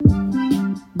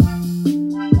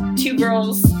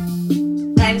Girls.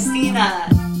 I'm Stina.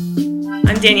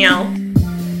 I'm Danielle.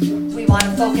 We want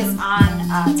to focus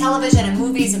on television and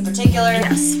movies in particular.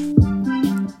 Yes.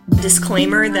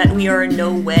 Disclaimer that we are in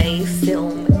no way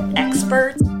film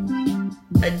experts.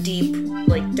 A deep,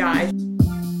 dive.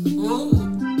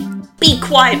 Be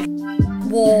quiet!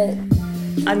 Whoa.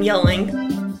 I'm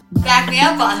yelling. Back me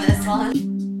up on this one.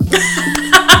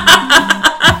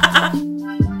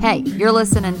 Hey, you're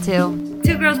listening to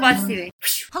Two Girls Watch TV.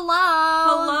 Hello.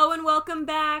 Hello and welcome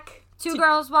back. Two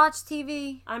Girls Watch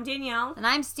TV. I'm Danielle. And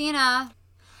I'm Stina.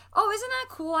 Oh, isn't that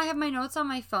cool? I have my notes on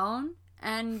my phone,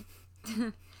 and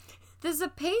there's a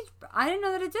page. I didn't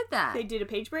know that it did that. They did a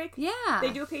page break? Yeah.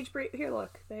 They do a page break. Here,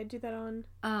 look. They do that on...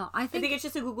 Oh, I think it's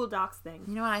just a Google Docs thing.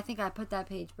 You know what? I think I put that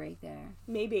page break there.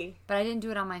 Maybe. But I didn't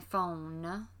do it on my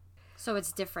phone. So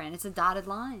it's different. It's a dotted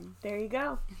line. There you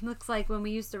go. It looks like when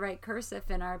we used to write cursive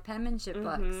in our penmanship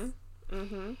books.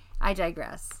 Mm-hmm. I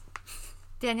digress.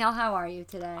 Danielle, how are you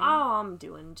today? Oh, I'm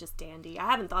doing just dandy. I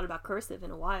haven't thought about cursive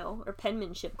in a while. Or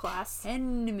penmanship class.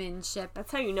 Penmanship.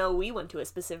 That's how you know we went to a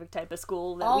specific type of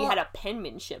school, that we had a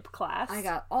penmanship class. I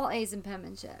got all A's in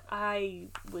penmanship. I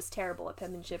was terrible at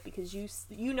penmanship because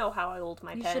you know how I hold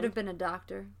my pen. You should have been a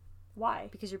doctor. Why?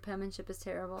 Because your penmanship is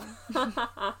terrible.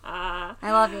 I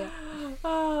love you.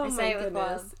 Oh, I say it with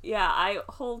love. Yeah, I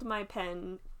hold my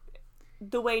pen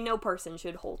the way no person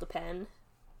should hold a pen.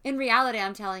 In reality,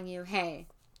 I'm telling you, hey,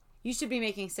 you should be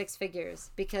making six figures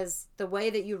because the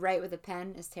way that you write with a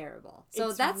pen is terrible.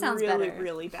 So that sounds really, better.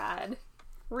 Really bad.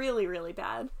 Really, really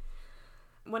bad.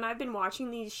 When I've been watching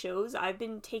these shows, I've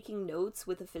been taking notes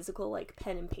with a physical,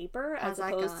 pen and paper as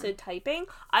opposed to typing.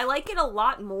 I like it a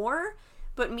lot more.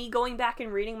 But me going back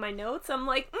and reading my notes, I'm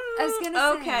like, I was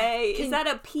gonna okay, say, is that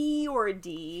a P or a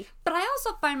D? But I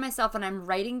also find myself when I'm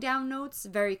writing down notes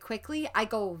very quickly, I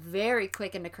go very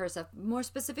quick into cursive. More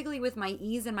specifically with my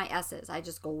E's and my S's. I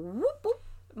just go whoop, whoop.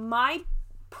 My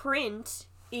print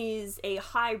is a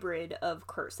hybrid of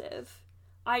cursive.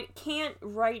 I can't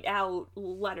write out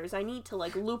letters. I need to,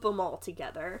 loop them all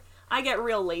together. I get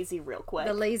real lazy real quick.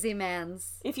 The lazy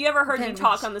man's. If you ever heard me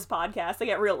talk on this podcast, I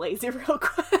get real lazy real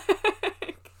quick.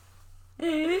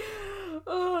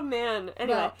 Oh, man.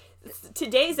 Anyway,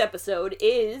 today's episode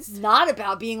is... not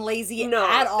about being lazy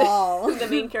at all. The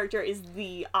main character is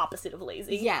the opposite of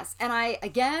lazy. Yes, and I,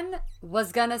 again,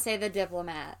 was gonna say The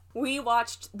Diplomat. We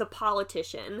watched The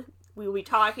Politician. We will be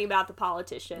talking about The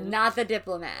Politician. Not The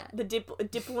Diplomat. The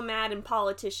Diplomat and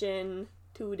Politician,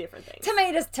 two different things.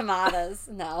 Tomatoes.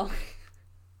 No.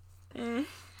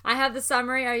 I have the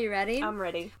summary. Are you ready? I'm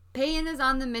ready. Peyton is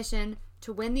on the mission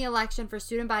to win the election for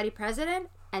student body president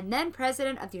and then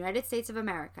president of the United States of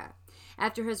America.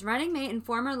 After his running mate and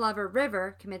former lover,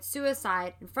 River, commits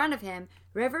suicide in front of him,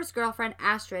 River's girlfriend,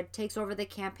 Astrid, takes over the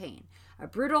campaign, a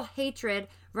brutal hatred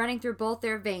running through both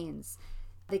their veins.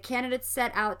 The candidates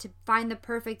set out to find the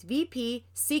perfect VP,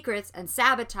 secrets, and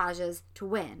sabotages to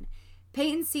win.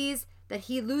 Peyton sees that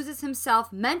he loses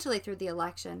himself mentally through the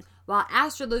election, while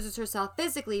Astrid loses herself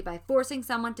physically by forcing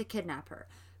someone to kidnap her.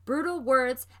 Brutal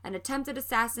words and attempted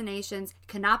assassinations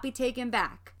cannot be taken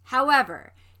back.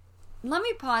 However, let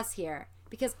me pause here,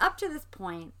 because up to this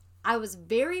point, I was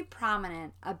very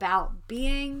prominent about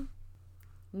being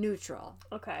neutral.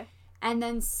 Okay. And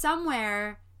then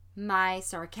somewhere, my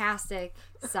sarcastic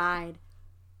side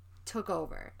took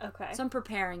over. Okay. So I'm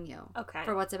preparing you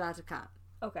for what's about to come.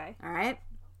 Okay. All right?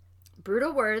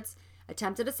 Brutal words,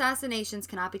 attempted assassinations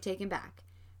cannot be taken back.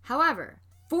 However,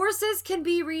 forces can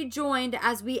be rejoined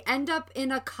as we end up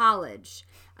in a college.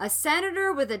 A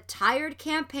senator with a tired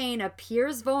campaign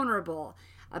appears vulnerable.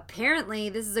 Apparently,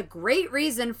 this is a great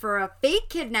reason for a fake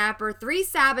kidnapper, 3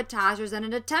 sabotagers, and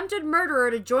an attempted murderer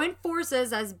to join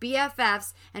forces as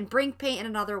BFFs and bring Peyton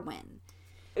another win.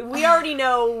 We already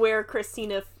know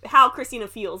how Christina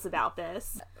feels about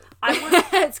this.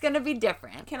 It's going to be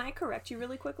different. Can I correct you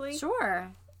really quickly?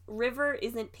 Sure. River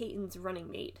isn't Peyton's running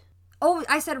mate. Oh,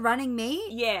 I said running mate?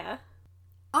 Yeah.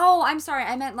 Oh, I'm sorry.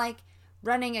 I meant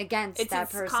running against that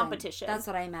person. It's competition. That's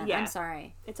what I meant. Yeah. I'm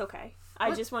sorry. It's okay.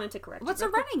 I just wanted to correct you. What's a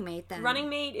running mate then? Running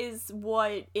mate is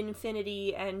what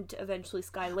Infinity and eventually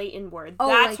Sky Layton were.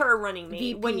 That's her running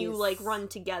mate VPs. When you run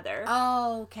together.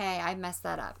 Oh, okay. I messed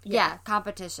that up. Yeah,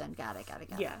 competition. Got it.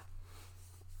 Yeah.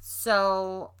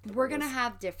 So we're going to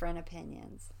have different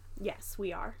opinions. Yes,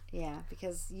 we are. Yeah,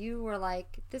 because you were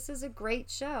like, this is a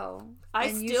great show. You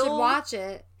should should watch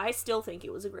it. I still think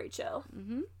it was a great show.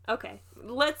 Mm-hmm. Okay.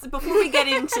 Before we get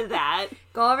into that.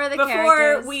 Go over the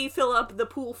characters. Before we fill up the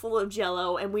pool full of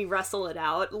Jell-O and we wrestle it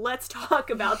out, let's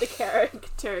talk about the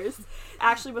characters.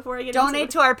 Actually, before I get Donate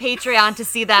to our Patreon to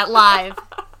see that live.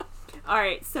 All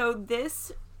right, so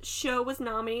this show was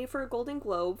nominated for a Golden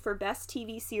Globe for Best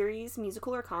TV Series,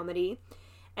 Musical or Comedy.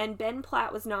 And Ben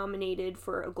Platt was nominated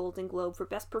for a Golden Globe for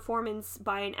Best Performance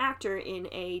by an Actor in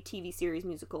a TV Series,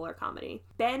 Musical, or Comedy.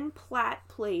 Ben Platt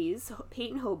plays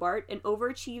Peyton Hobart, an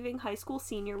overachieving high school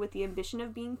senior with the ambition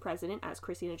of being president, as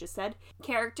Christina just said.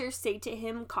 Characters say to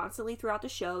him constantly throughout the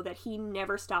show that he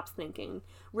never stops thinking.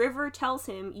 River tells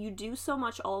him, "You do so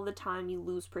much all the time, you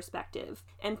lose perspective."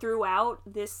 And throughout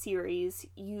this series,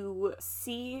 you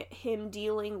see him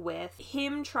dealing with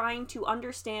him trying to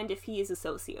understand if he is a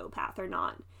sociopath or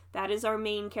not. That is our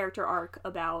main character arc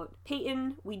about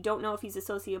Peyton. We don't know if he's a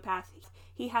sociopath.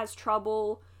 He has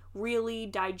trouble really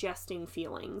digesting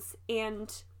feelings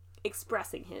and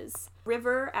expressing his.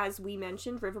 River, as we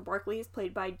mentioned, River Barkley is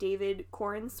played by David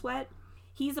Corenswet.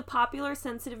 He's a popular,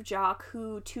 sensitive jock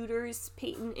who tutors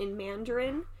Peyton in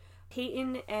Mandarin.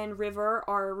 Peyton and River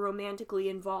are romantically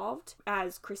involved,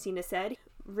 as Christina said.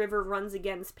 River runs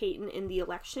against Peyton in the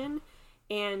election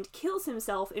and kills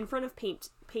himself in front of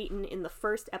Peyton in the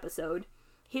first episode.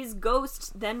 His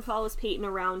ghost then follows Peyton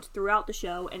around throughout the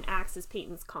show and acts as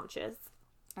Peyton's conscience.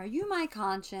 Are you my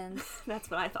conscience? That's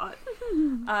what I thought.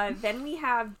 Then we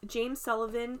have James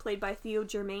Sullivan, played by Theo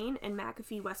Germain, and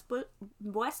McAfee Westbrook,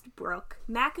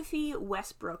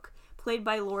 played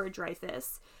by Laura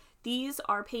Dreyfus. These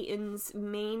are Peyton's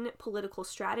main political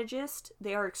strategists.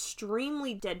 They are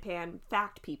extremely deadpan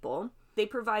fact people. They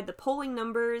provide the polling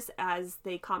numbers, as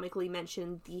they comically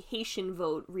mention the Haitian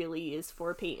vote really is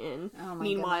for Peyton. Oh my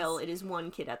Meanwhile, goodness. It is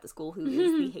one kid at the school who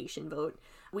is the Haitian vote.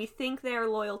 We think they are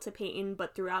loyal to Peyton,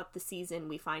 but throughout the season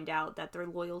we find out that their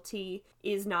loyalty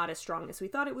is not as strong as we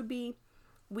thought it would be.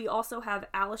 We also have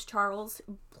Alice Charles,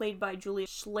 played by Julia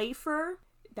Schlafer.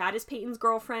 That is Peyton's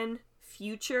girlfriend,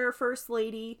 future First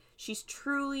Lady. She's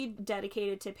truly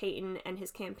dedicated to Peyton and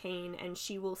his campaign, and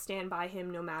she will stand by him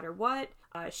no matter what.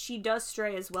 She does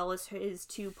stray as well as his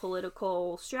two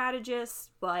political strategists,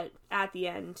 but at the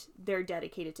end, they're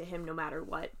dedicated to him no matter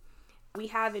what. We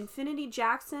have Infinity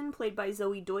Jackson, played by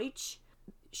Zoe Deutsch.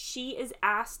 She is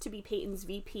asked to be Peyton's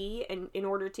VP, and in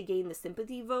order to gain the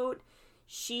sympathy vote.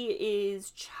 She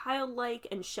is childlike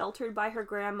and sheltered by her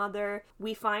grandmother.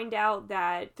 We find out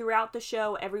that throughout the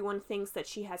show, everyone thinks that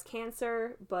she has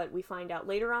cancer, but we find out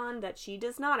later on that she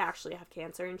does not actually have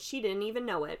cancer, and she didn't even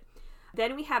know it.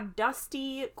 Then we have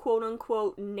Dusty,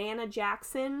 quote-unquote, Nana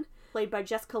Jackson, played by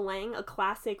Jessica Lange, a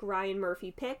classic Ryan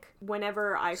Murphy pick.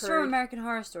 Whenever I heard... It's from American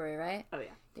Horror Story, right? Oh,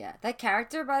 yeah. Yeah. That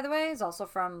character, by the way, is also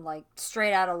from, like,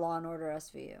 straight out of Law & Order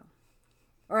SVU.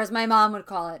 Or as my mom would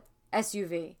call it,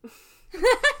 SUV.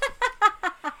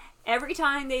 Every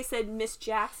time they said Miss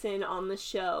Jackson on the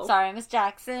show... Sorry, Miss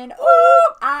Jackson.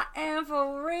 Ooh, I am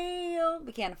for real.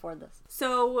 We can't afford this.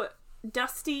 So...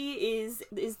 Dusty is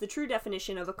the true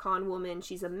definition of a con woman.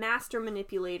 She's a master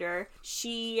manipulator.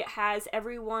 She has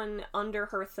everyone under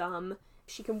her thumb.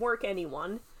 She can work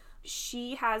anyone.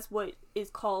 She has what is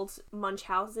called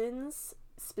Munchausen's,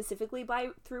 specifically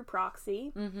through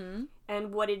proxy. Mm-hmm.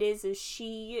 And what it is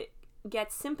she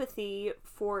gets sympathy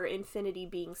for Infinity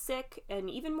being sick, and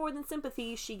even more than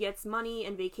sympathy, she gets money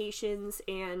and vacations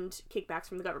and kickbacks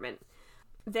from the government.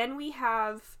 Then we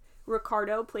have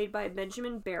Ricardo, played by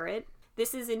Benjamin Barrett.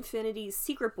 This is Infinity's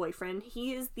secret boyfriend.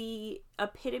 He is the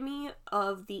epitome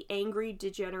of the angry,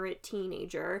 degenerate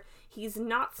teenager. He's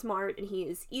not smart, and he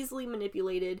is easily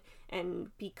manipulated, and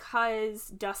because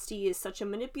Dusty is such a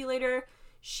manipulator,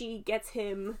 she gets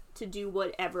him to do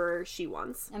whatever she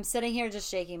wants. I'm sitting here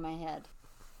just shaking my head.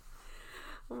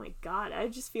 Oh my god, I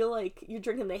just feel like you're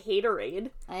drinking the Haterade.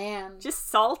 I am. Just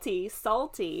salty.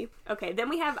 Okay, then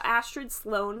we have Astrid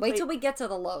Sloan. Wait till we get to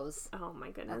the lows. Oh my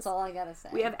goodness. That's all I gotta say.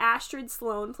 We have Astrid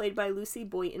Sloan, played by Lucy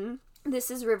Boynton.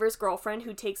 This is River's girlfriend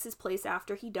who takes his place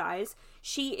after he dies.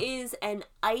 She is an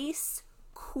ice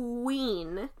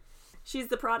queen. She's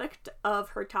the product of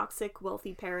her toxic,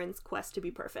 wealthy parents' quest to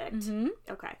be perfect. Mm-hmm.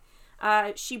 Okay.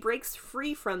 She breaks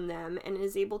free from them and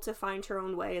is able to find her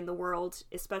own way in the world,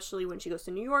 especially when she goes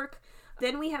to New York.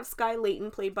 Then we have Sky Layton,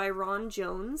 played by Ron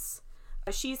Jones.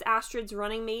 She's Astrid's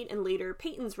running mate and later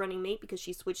Peyton's running mate because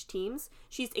she switched teams.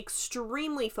 She's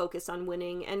extremely focused on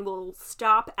winning and will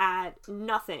stop at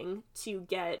nothing to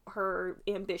get her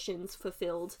ambitions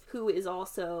fulfilled, who is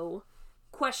also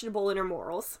questionable in her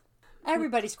morals.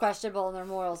 Everybody's questionable in their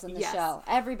morals in the show.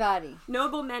 Everybody.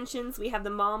 Notable mentions, we have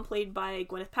the mom played by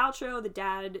Gwyneth Paltrow, the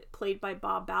dad played by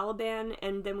Bob Balaban,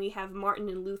 and then we have Martin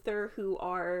and Luther, who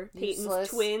are Peyton's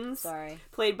twins,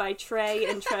 played by Trey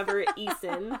and Trevor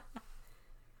Eason.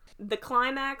 The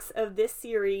climax of this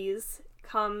series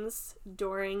comes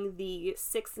during the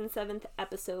 6th and 7th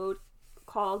episode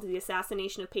called The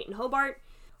Assassination of Peyton Hobart,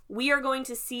 We are going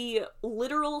to see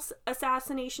literal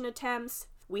assassination attempts.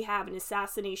 We have an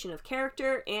assassination of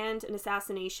character and an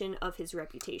assassination of his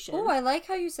reputation. Oh, I like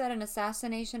how you said an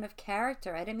assassination of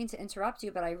character. I didn't mean to interrupt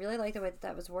you, but I really like the way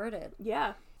that was worded.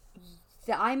 Yeah.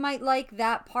 I might like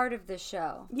that part of the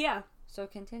show. Yeah. So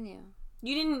continue.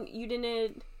 You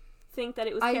didn't think that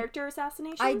it was character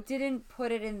assassination? I didn't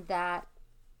put it in that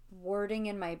wording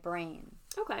in my brain.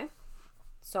 Okay.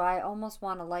 So I almost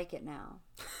want to like it now.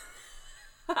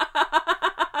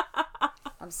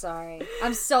 I'm sorry.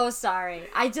 I'm so sorry.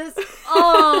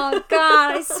 Oh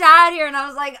God, I sat here and I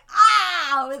was like,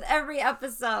 with every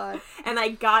episode. And I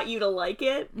got you to like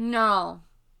it? No.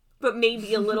 But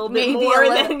maybe a little bit more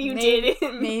than you did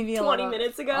maybe 20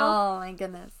 minutes ago? Oh my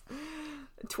goodness.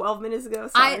 12 minutes ago?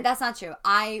 Sorry. That's not true.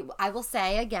 I will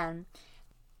say again,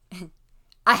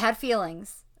 I had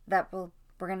feelings that we're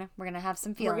gonna have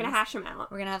some feelings. We're gonna hash them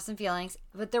out. We're gonna have some feelings.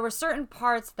 But there were certain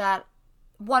parts that,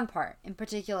 one part in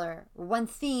particular, one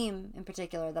theme in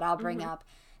particular that I'll bring up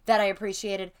that I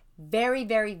appreciated very,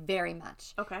 very, very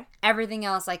much. Okay. Everything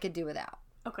else I could do without.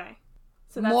 Okay.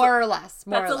 So that's more or less.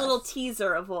 That's a little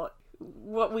teaser of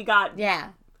what we got. Yeah.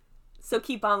 So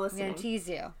keep on listening. I'm gonna tease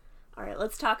you. All right,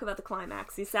 let's talk about the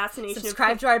climax. The assassination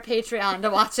Subscribe to our Patreon to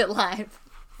watch it live.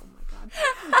 Oh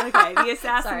my God. Okay, the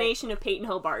assassination of Peyton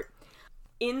Hobart.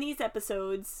 In these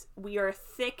episodes, we are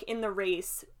thick in the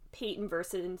race, Peyton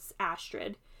versus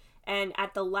Astrid. And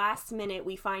at the last minute,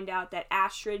 we find out that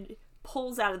Astrid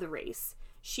pulls out of the race.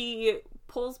 She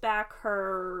pulls back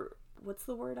her... What's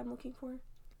the word I'm looking for?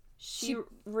 She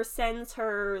rescinds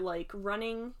her,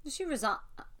 running... She resign...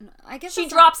 I guess she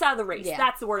drops out of the race. Yeah,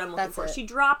 that's the word I'm looking for. It. She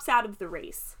drops out of the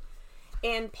race.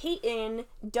 And Peyton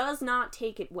does not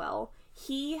take it well.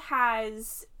 He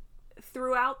has...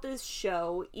 Throughout this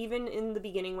show, even in the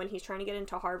beginning when he's trying to get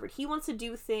into Harvard, he wants to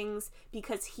do things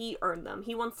because he earned them.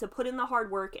 He wants to put in the hard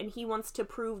work and he wants to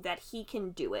prove that he can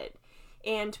do it.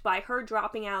 And by her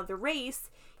dropping out of the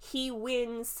race, he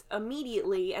wins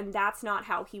immediately, and that's not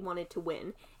how he wanted to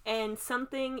win. And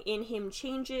something in him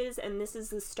changes, and this is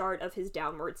the start of his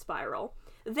downward spiral.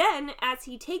 Then, as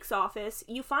he takes office,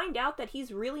 you find out that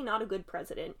he's really not a good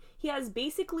president. He has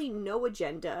basically no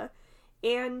agenda,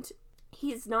 and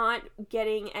he's not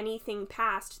getting anything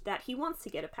passed that he wants to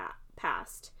get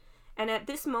passed. And at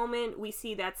this moment, we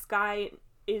see that Skye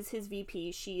is his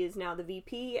VP. She is now the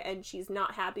VP, and she's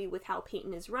not happy with how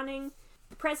Peyton is running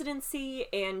the presidency,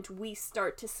 and we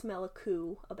start to smell a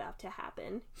coup about to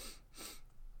happen.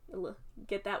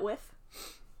 Get that whiff?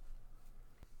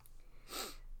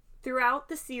 Throughout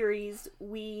the series,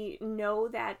 we know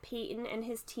that Peyton and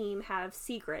his team have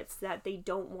secrets that they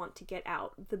don't want to get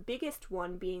out. The biggest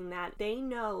one being that they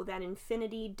know that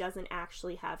Infinity doesn't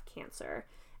actually have cancer,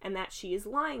 and that she is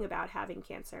lying about having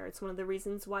cancer. It's one of the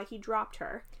reasons why he dropped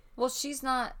her. Well, she's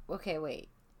not... Okay, wait.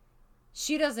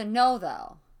 She doesn't know,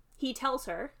 though. He tells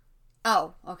her.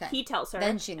 Oh, okay. He tells her.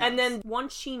 Then she knows. And then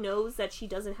once she knows that she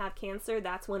doesn't have cancer,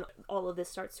 that's when all of this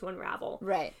starts to unravel.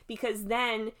 Right. Because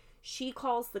then... She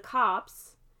calls the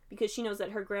cops because she knows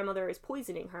that her grandmother is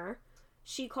poisoning her.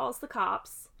 She calls the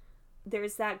cops.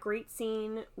 There's that great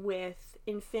scene with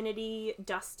Infinity,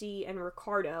 Dusty, and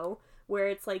Ricardo where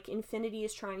it's like Infinity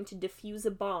is trying to defuse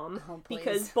a bomb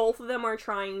because both of them are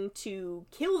trying to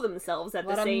kill themselves at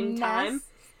the same time.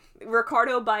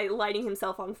 Ricardo by lighting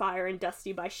himself on fire and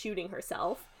Dusty by shooting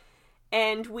herself.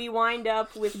 And we wind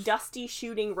up with Dusty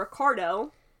shooting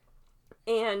Ricardo,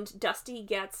 and Dusty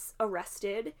gets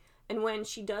arrested. And when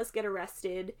she does get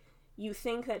arrested, you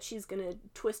think that she's going to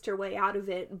twist her way out of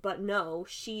it, but no,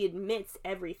 she admits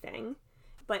everything.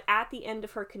 But at the end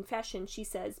of her confession, she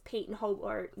says Peyton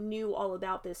Hobart knew all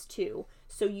about this too,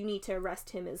 so you need to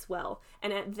arrest him as well.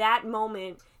 And at that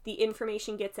moment, the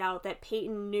information gets out that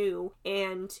Peyton knew,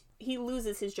 and he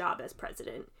loses his job as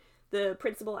president. The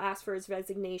principal asks for his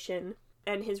resignation,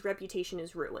 and his reputation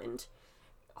is ruined.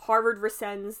 Harvard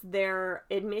rescinds their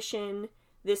admission.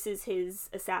 This is his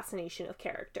assassination of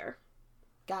character.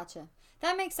 Gotcha.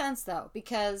 That makes sense, though,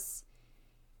 because,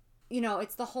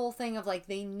 it's the whole thing of,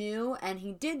 they knew, and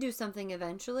he did do something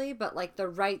eventually, but, the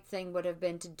right thing would have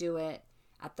been to do it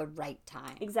at the right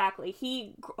time. Exactly.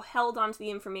 He held onto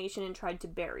the information and tried to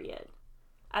bury it,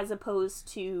 as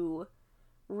opposed to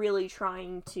really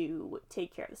trying to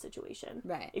take care of the situation.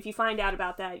 Right. If you find out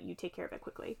about that, you take care of it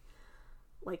quickly.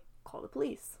 Call the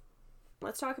police.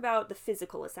 Let's talk about the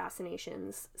physical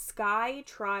assassinations. Skye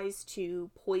tries to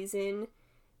poison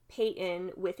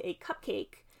Peyton with a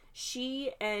cupcake.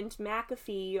 She and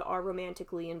McAfee are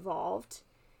romantically involved,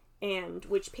 and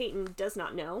which Peyton does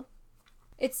not know.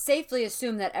 It's safely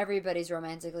assumed that everybody's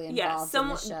romantically involved in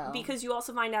the show. Because you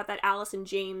also find out that Alice and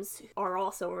James are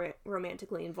also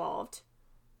romantically involved.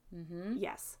 Mm-hmm.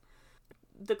 Yes.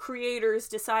 The creators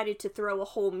decided to throw a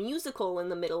whole musical in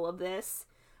the middle of this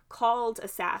called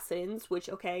Assassins, which,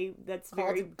 okay, that's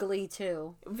very... Called Glee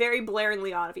 2. Very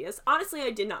blaringly obvious. Honestly,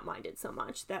 I did not mind it so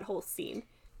much, that whole scene.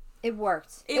 It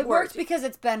worked. It worked because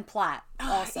it's Ben Platt,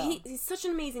 also. He's such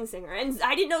an amazing singer. And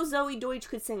I didn't know Zoe Deutsch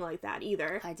could sing like that,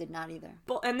 either. I did not either.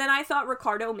 And then I thought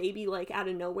Ricardo, maybe, like, out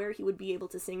of nowhere, he would be able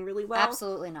to sing really well.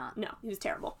 Absolutely not. No, he was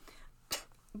terrible.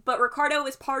 But Ricardo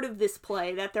is part of this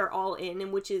play that they're all in,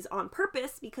 and which is on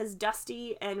purpose, because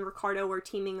Dusty and Ricardo are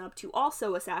teaming up to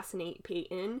also assassinate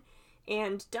Peyton.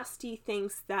 And Dusty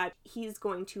thinks that he's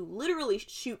going to literally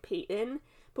shoot Peyton,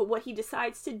 but what he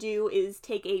decides to do is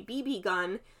take a BB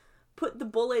gun, put the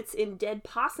bullets in dead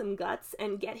possum guts,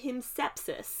 and get him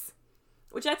sepsis.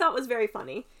 Which I thought was very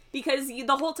funny. Because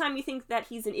the whole time you think that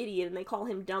he's an idiot, and they call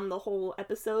him dumb the whole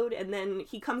episode, and then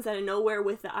he comes out of nowhere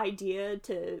with the idea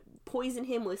to poison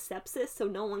him with sepsis so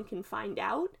no one can find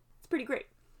out. It's pretty great.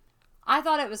 I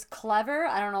thought it was clever.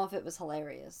 I don't know if it was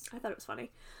hilarious. I thought it was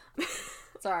funny.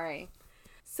 Sorry.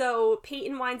 So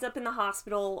Peyton winds up in the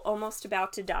hospital, almost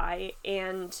about to die,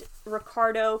 and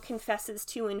Ricardo confesses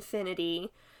to Infinity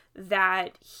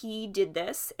that he did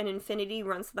this, and Infinity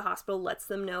runs to the hospital, lets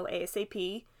them know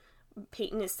ASAP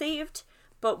Peyton is saved,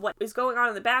 but what is going on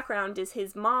in the background is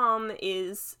his mom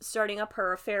is starting up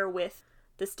her affair with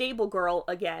the stable girl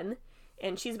again,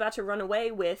 and she's about to run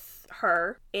away with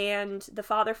her, and the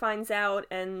father finds out,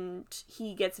 and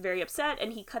he gets very upset,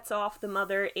 and he cuts off the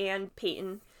mother and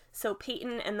Peyton. So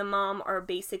Peyton and the mom are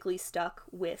basically stuck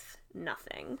with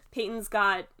nothing. Peyton's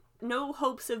got no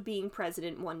hopes of being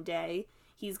president one day.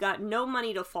 He's got no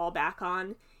money to fall back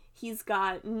on. He's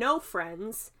got no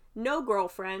friends, no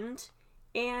girlfriend,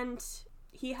 and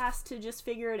he has to just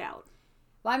figure it out.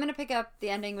 Well, I'm going to pick up the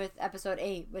ending with episode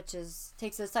 8, which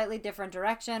takes a slightly different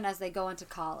direction as they go into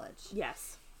college.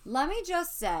 Yes. Let me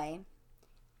just say,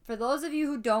 for those of you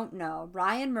who don't know,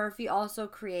 Ryan Murphy also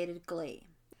created Glee.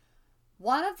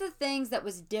 One of the things that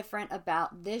was different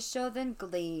about this show than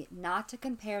Glee, not to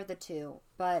compare the two,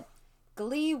 but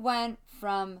Glee went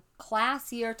from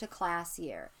class year to class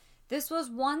year. This was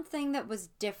one thing that was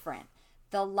different.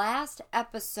 The last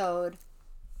episode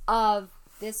of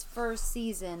this first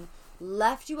season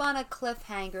left you on a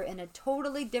cliffhanger in a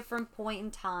totally different point in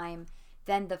time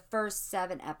than the first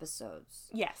 7 episodes.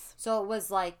 Yes. So it was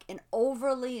like an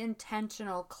overly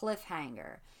intentional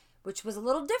cliffhanger, which was a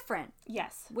little different.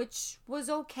 Yes. Which was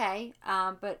okay.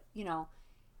 But, you know,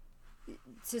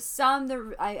 to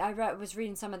some, I was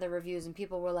reading some of the reviews and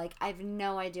people were like, I have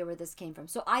no idea where this came from.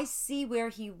 So I see where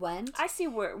he went. I see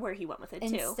where he went with it,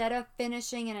 too. Instead of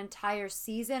finishing an entire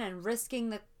season and risking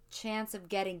the chance of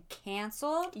getting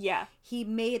canceled, yeah, he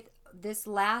made this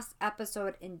last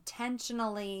episode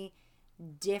intentionally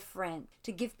different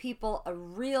to give people a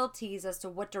real tease as to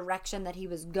what direction that he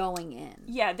was going in.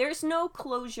 Yeah, there's no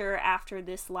closure after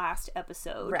this last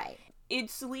episode. Right.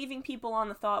 It's leaving people on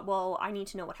the thought, well, I need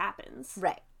to know what happens.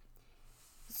 Right.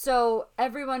 So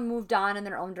everyone moved on in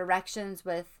their own directions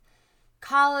with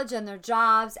college and their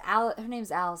jobs. Her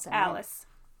name's Allison. Alice.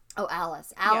 Right? Oh,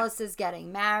 Alice. Alice is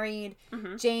getting married.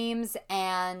 Mm-hmm. James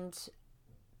and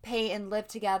Peyton live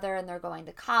together and they're going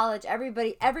to college.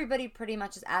 Everybody pretty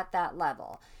much is at that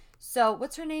level. So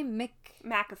what's her name?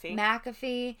 McAfee.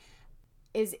 McAfee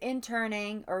is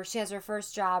interning, or she has her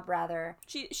first job rather.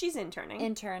 She's interning.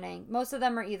 Interning. Most of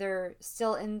them are either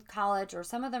still in college or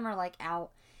some of them are like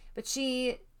out. But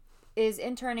she is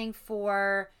interning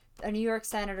for a New York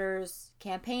senator's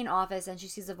campaign office, and she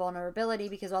sees a vulnerability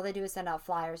because all they do is send out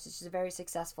flyers. She's a very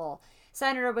successful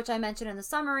senator, which I mentioned in the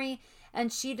summary,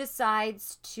 and she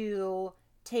decides to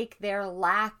take their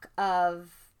lack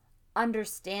of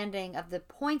understanding of the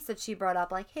points that she brought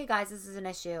up, like, hey guys, this is an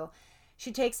issue.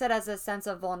 She takes it as a sense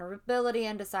of vulnerability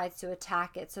and decides to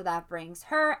attack it. So that brings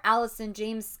her, Allison,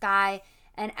 James, Skye,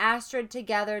 and Astrid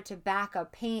together to back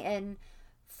up Peyton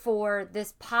for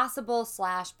this possible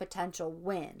 / potential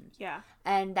win. Yeah.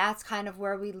 And that's kind of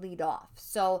where we lead off.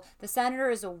 So the senator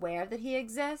is aware that he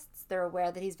exists. They're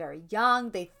aware that he's very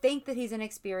young. They think that he's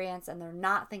inexperienced, and they're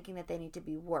not thinking that they need to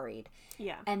be worried.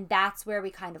 Yeah. And that's where we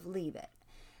kind of leave it.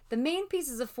 The main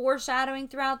pieces of foreshadowing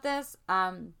throughout this,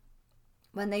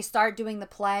 when they start doing the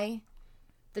play,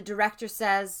 the director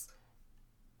says,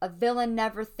 a villain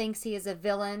never thinks he is a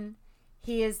villain.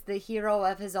 He is the hero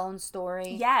of his own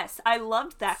story. Yes, I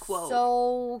loved that quote.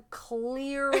 So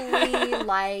clearly,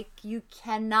 like, you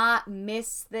cannot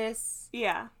miss this.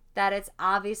 Yeah. That it's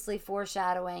obviously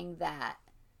foreshadowing that,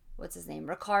 what's his name,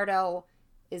 Ricardo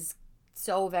is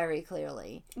so very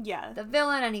clearly the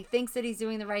villain, and he thinks that he's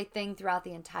doing the right thing throughout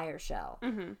the entire show.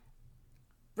 Mm-hmm.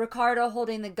 Ricardo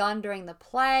holding the gun during the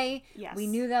play. Yes. We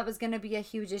knew that was going to be a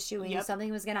huge issue. We knew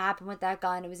something was going to happen with that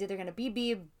gun. It was either going to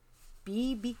be a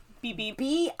BB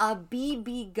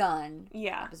gun.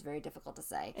 Yeah. It was very difficult to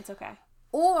say. It's okay.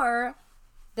 Or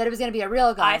that it was going to be a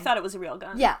real gun. I thought it was a real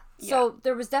gun. Yeah. So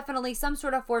there was definitely some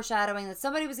sort of foreshadowing that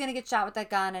somebody was going to get shot with that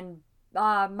gun, and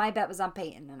my bet was on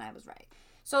Peyton, and I was right.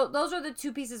 So those are the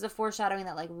two pieces of foreshadowing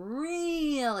that, like,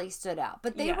 really stood out.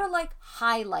 But they were, like,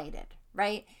 highlighted,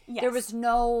 right? Yes. There was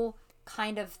no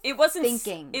kind of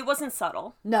thinking. It wasn't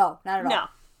subtle. No, not at all. No.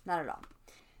 Not at all.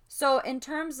 So in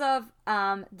terms of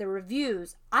the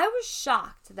reviews, I was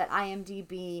shocked that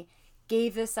IMDb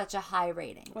gave this such a high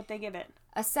rating. What'd they give it?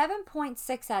 A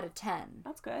 7.6 out of 10.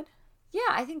 That's good. Yeah,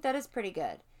 I think that is pretty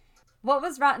good. What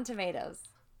was Rotten Tomatoes?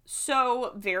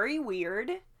 So, very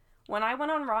weird. When I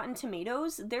went on Rotten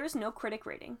Tomatoes, there's no critic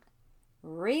rating.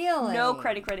 Really? No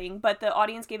critic rating, but the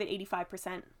audience gave it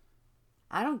 85%.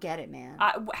 I don't get it, man.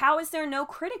 How is there no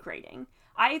critic rating?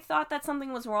 I thought that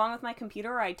something was wrong with my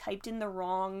computer, or I typed in the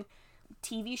wrong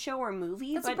TV show or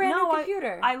movie. That's a brand new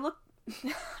computer. I looked...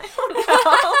 I don't know.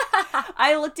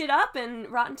 I looked it up,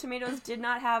 and Rotten Tomatoes did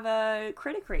not have a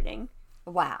critic rating.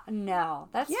 Wow. No.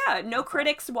 No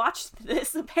critics watched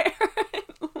this,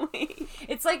 apparently.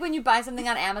 It's like when you buy something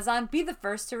on Amazon, be the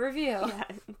first to review. Yeah,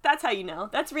 that's how you know.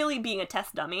 That's really being a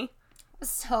test dummy.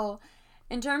 So,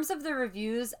 in terms of the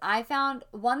reviews, I found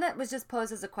one that was just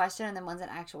posed as a question, and then one's an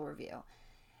actual review.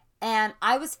 And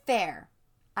I was fair.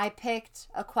 I picked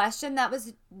a question that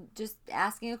was just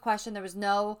asking a question. There was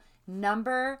no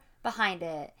number behind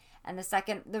it. And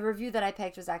the review that I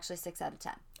picked was actually 6 out of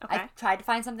 10. Okay. I tried to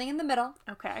find something in the middle.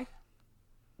 Okay.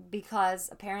 Because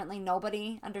apparently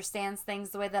nobody understands things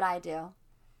the way that I do.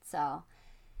 So,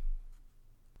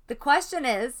 the question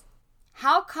is,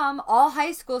 how come all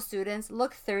high school students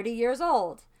look 30 years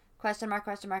old? Question mark,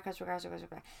 question mark, question mark, question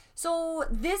mark. So,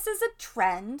 this is a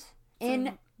trend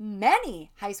in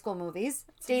many high school movies.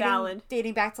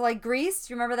 Dating back to, like, Grease.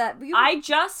 Do you remember that? I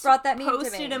just brought that meme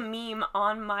posted a meme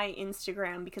on my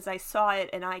Instagram because I saw it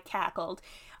and I cackled.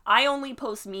 I only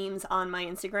post memes on my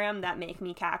Instagram that make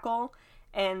me cackle.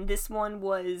 And this one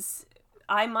was...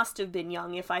 I must have been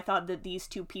young if I thought that these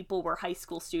two people were high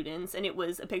school students. And it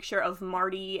was a picture of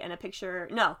Marty and a picture...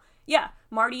 No. Yeah.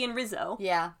 Marty and Rizzo.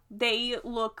 Yeah. They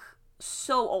look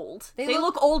so old. They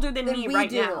look older than me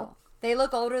right now. They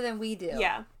look older than we do.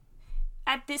 Yeah.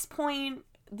 At this point,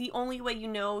 the only way you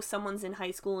know someone's in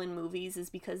high school in movies is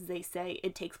because they say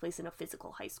it takes place in a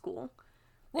physical high school.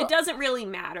 Well, it doesn't really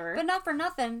matter. But not for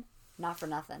nothing. Not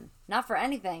for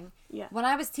anything. Yeah. When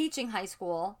I was teaching high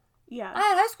school, I had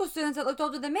high school students that looked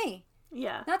older than me.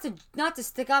 Yeah. Not to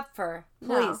stick up for,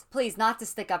 please, not to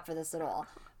stick up for this at all.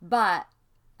 But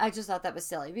I just thought that was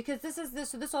silly because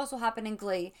this also happened in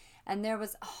Glee, and there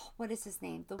was, what is his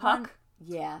name? The Puck? One,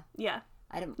 yeah. Yeah.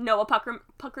 Noah Puckerman.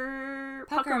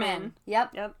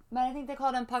 Yep. But I think they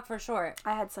called him Puck for short.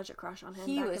 I had such a crush on him back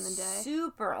in the day. He was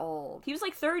super old. He was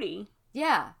like 30.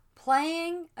 Yeah.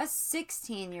 Playing a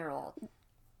 16-year-old.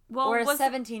 Or a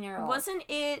 17-year-old. Wasn't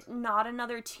it not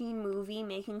another teen movie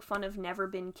making fun of Never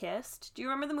Been Kissed? Do you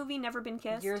remember the movie Never Been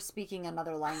Kissed? You're speaking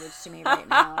another language to me right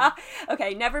now.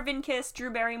 Okay, Never Been Kissed, Drew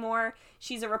Barrymore.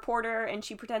 She's a reporter, and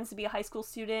she pretends to be a high school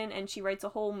student, and she writes a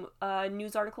whole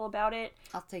news article about it.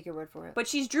 I'll take your word for it. But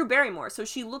she's Drew Barrymore, so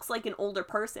she looks like an older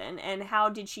person, and how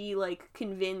did she, like,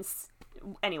 convince...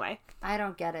 Anyway. I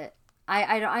don't get it.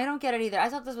 I don't get it either. I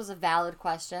thought this was a valid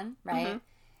question, right?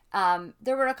 Mm-hmm.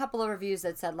 There were a couple of reviews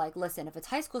that said, like, listen, if it's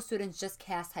high school students, just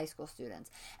cast high school students.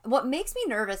 What makes me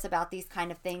nervous about these kind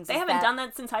of things They haven't done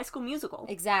that since High School Musical.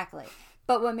 Exactly.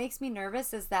 But what makes me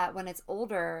nervous is that when it's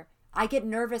older, I get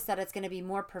nervous that it's going to be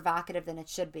more provocative than it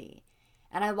should be.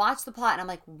 And I watch the plot and I'm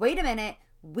like, wait a minute.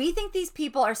 We think these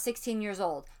people are 16 years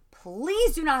old.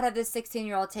 Please do not have this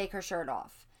 16-year-old take her shirt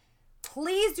off.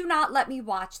 Please do not let me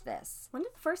watch this. When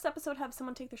did the first episode have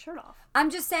someone take their shirt off?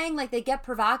 I'm just saying, like, they get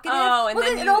provocative. Oh, and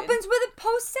then it opens with a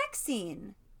post-sex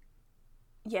scene.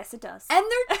 Yes, it does. And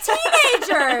they're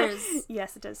teenagers!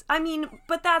 Yes, it does. I mean,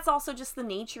 but that's also just the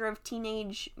nature of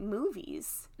teenage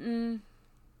movies.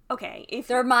 Okay, if...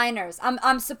 They're minors.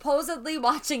 I'm supposedly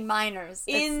watching minors.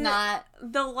 It's not...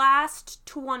 the last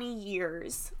 20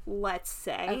 years, let's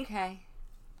say... Okay.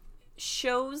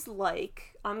 Shows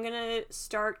like, I'm gonna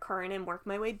start current and work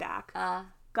my way back.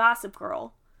 Gossip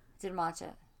Girl. Didn't watch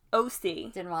it.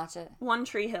 OC. Didn't watch it. One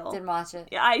Tree Hill. Didn't watch it.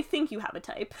 Yeah, I think you have a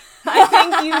type. I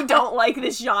think you don't like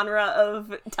this genre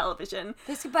of television.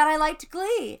 But I liked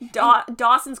Glee.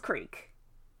 Dawson's Creek.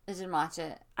 I didn't watch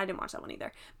it. I didn't watch that one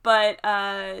either. But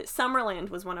Summerland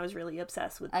was one I was really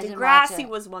obsessed with. I didn't watch it. Degrassi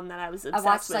was one that I was obsessed with.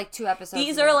 I watched like 2 episodes.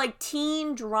 These are like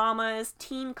teen dramas,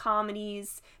 teen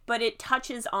comedies, but it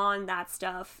touches on that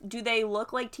stuff. Do they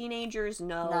look like teenagers?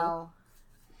 No.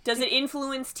 Does it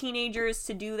influence teenagers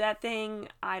to do that thing?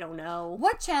 I don't know.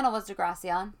 What channel was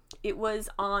Degrassi on? It was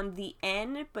on the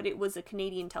N, but it was a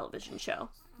Canadian television show.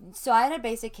 So I had a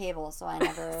basic cable, so I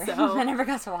never I never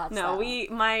got to watch that. No,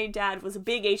 my dad was a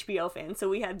big HBO fan, so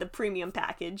we had the premium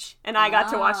package, and I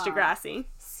got to watch Degrassi.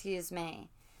 Excuse me.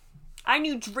 I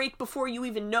knew Drake before you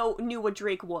even knew what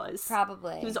Drake was.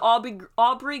 Probably. He was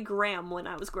Aubrey Graham when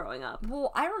I was growing up.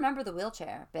 Well, I remember the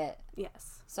wheelchair bit.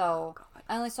 Yes. So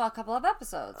I only saw a couple of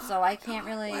episodes, so I can't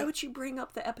really... Why would you bring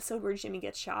up the episode where Jimmy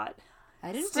gets shot?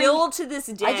 I didn't to this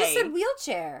day. I just said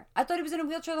wheelchair. I thought he was in a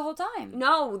wheelchair the whole time.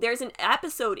 No, there's an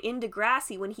episode in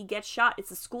Degrassi when he gets shot.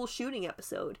 It's a school shooting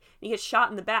episode. He gets shot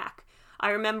in the back. I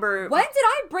remember... When did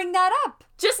I bring that up?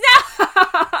 Just now!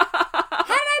 How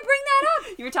did I bring that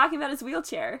up? You were talking about his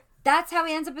wheelchair. That's how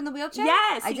he ends up in the wheelchair?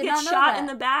 Yes, he gets shot in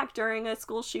the back during a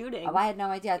school shooting. Oh, I had no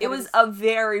idea. It was a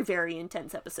very, very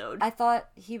intense episode. I thought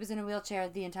he was in a wheelchair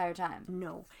the entire time.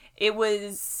 No. It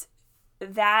was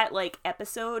that, like,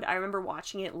 episode. I remember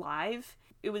watching it live.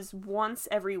 It was once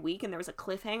every week, and there was a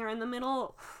cliffhanger in the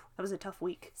middle. That was a tough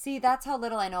week. See, that's how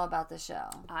little I know about the show.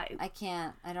 I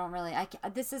can't. I don't really.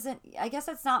 This isn't. I guess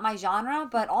it's not my genre,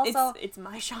 but also it's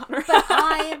my genre.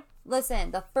 But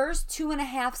listen. The first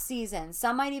 2.5 seasons,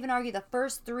 some might even argue the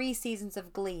first 3 seasons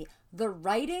of Glee, the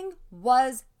writing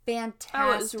was fantastic.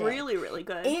 Oh, it was really, really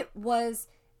good.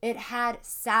 It had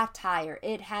satire.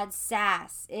 It had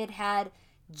sass. It had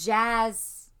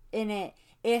jazz in it.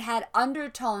 It had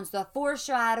undertones. The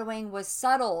foreshadowing was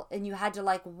subtle, and you had to,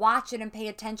 like, watch it and pay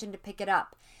attention to pick it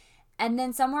up. And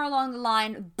then somewhere along the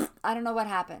line, I don't know what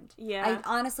happened. Yeah. I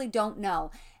honestly don't know.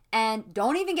 And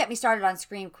don't even get me started on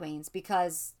Scream Queens,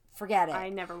 because forget it. I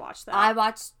never watched that. I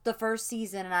watched the first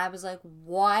season, and I was like,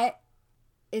 what?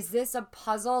 Is this a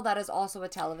puzzle that is also a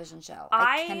television show?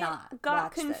 I cannot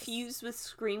got confused with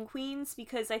Scream Queens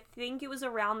because I think it was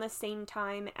around the same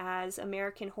time as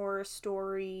American Horror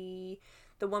Story...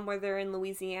 The one where they're in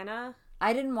Louisiana.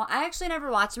 I actually never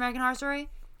watched American Horror Story.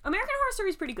 American Horror Story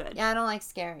is pretty good. Yeah, I don't like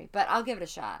scary, but I'll give it a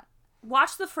shot.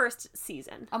 Watch the first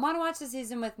season. I want to watch the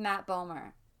season with Matt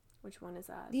Bomer. Which one is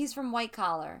that? He's from White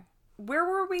Collar. Where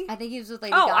were we? I think he was with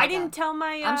Lady Gaga. I didn't tell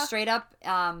my... I'm straight up...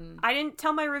 I didn't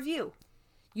tell my review.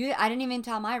 I didn't even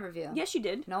tell my review. Yes, you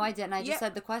did. No, I didn't. I just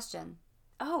said the question.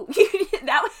 Oh,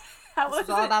 that was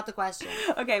all about the question.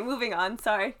 Okay, moving on.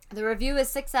 Sorry. The review is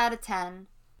 6 out of 10.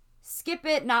 Skip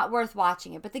it, not worth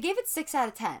watching it. But they gave it 6 out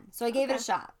of 10, so I gave it a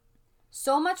shot.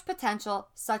 So much potential,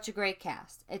 such a great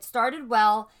cast. It started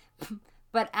well,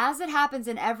 but as it happens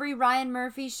in every Ryan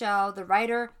Murphy show, the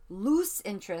writer loses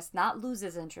interest, not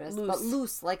loses interest, but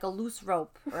loose, like a loose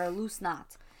rope or a loose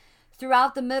knot,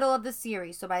 throughout the middle of the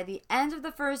series. So by the end of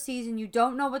the first season, you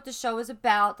don't know what the show is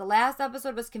about. The last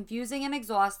episode was confusing and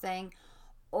exhausting,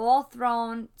 all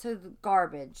thrown to the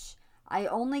garbage. I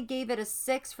only gave it a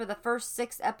 6 for the first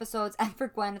 6 episodes and for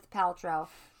Gwyneth Paltrow.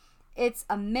 It's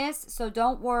a miss, so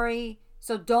don't worry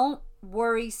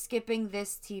skipping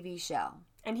this TV show.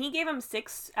 And he gave him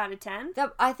 6 out of 10?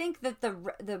 I think that the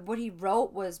what he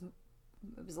wrote was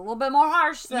a little bit more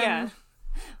harsh than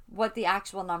what the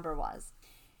actual number was.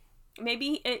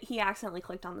 Maybe he accidentally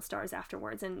clicked on the stars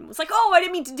afterwards and was like, oh, I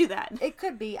didn't mean to do that. It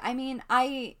could be. I mean,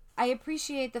 I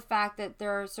appreciate the fact that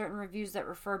there are certain reviews that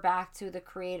refer back to the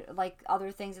creator, like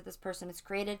other things that this person has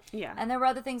created. Yeah. And there were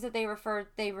other things that they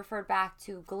referred back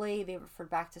to Glee, they referred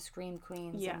back to Scream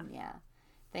Queens, and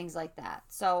things like that.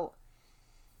 So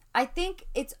I think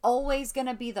it's always going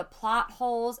to be the plot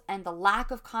holes and the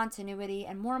lack of continuity,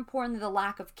 and more importantly, the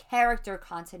lack of character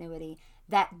continuity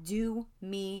that do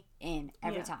me in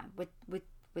every time with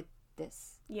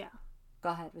this. Yeah. Go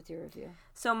ahead with your review.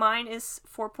 So mine is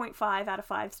 4.5 out of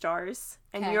 5 stars.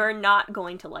 And you're not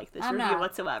going to like this review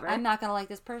whatsoever. I'm not going to like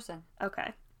this person.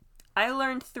 Okay. I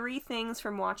learned 3 things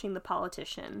from watching The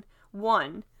Politician.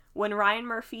 1, when Ryan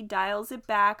Murphy dials it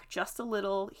back just a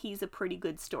little, he's a pretty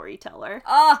good storyteller.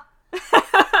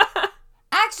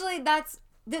 Actually,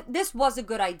 this was a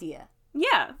good idea.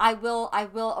 Yeah. I will,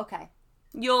 okay.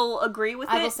 You'll agree with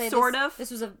I will it, say sort of?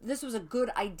 This was a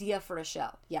good idea for a show,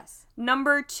 yes.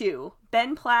 Number 2,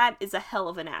 Ben Platt is a hell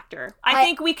of an actor. I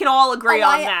think we can all agree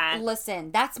on that.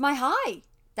 Listen, that's my high.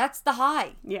 That's the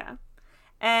high. Yeah.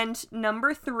 And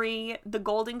number 3, the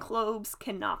Golden Globes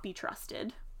cannot be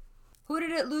trusted. Who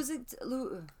did it lose it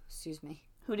excuse me.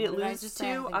 Who did it lose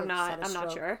to? I'm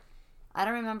not sure. I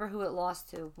don't remember who it lost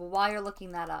to. Well, while you're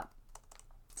looking that up,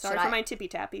 Sorry for my tippy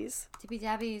tappies. Tippy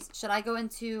tappies. Should I go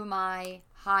into my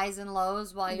highs and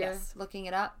lows while you're looking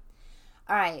it up?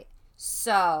 All right.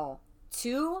 So,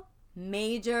 2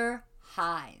 major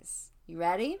highs. You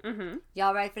ready? Mm-hmm.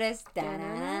 Y'all ready for this?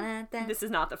 This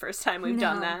is not the first time we've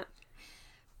done that.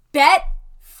 Bette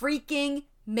freaking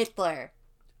Midler.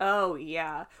 Oh,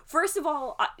 yeah. First of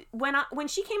all, when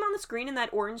she came on the screen in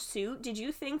that orange suit, did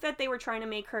you think that they were trying to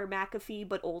make her McAfee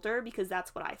but older? Because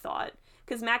that's what I thought.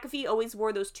 Because McAfee always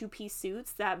wore those 2-piece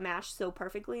suits that matched so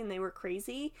perfectly, and they were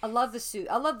crazy. I love the suit.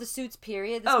 I love the suits,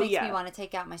 period. This makes me want to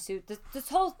take out my suit. This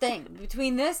whole thing,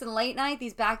 between this and Late Night,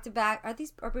 these back-to-back...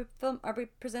 Are we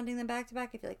presenting them back-to-back?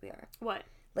 I feel like we are. What?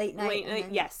 Late Night.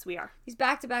 Yes, we are. These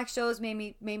back-to-back shows made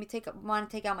me want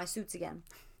to take out my suits again.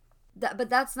 But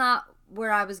that's not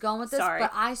where I was going with this. Sorry.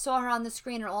 But I saw her on the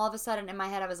screen, and all of a sudden, in my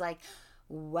head, I was like,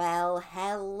 well,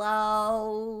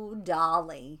 hello,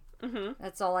 Dolly. Mm-hmm.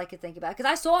 That's all I could think about.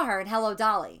 Because I saw her in Hello,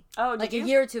 Dolly. Oh, did you? A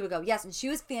year or 2 ago. Yes, and she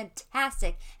was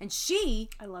fantastic. And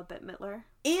I love Bette Midler.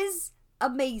 Is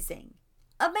amazing.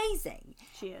 Amazing.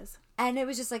 She is. And it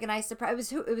was just like a nice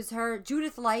surprise. It was her,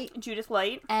 Judith Light.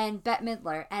 And Bette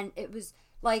Midler. And it was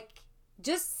like...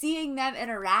 just seeing them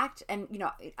interact, and, you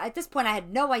know, at this point I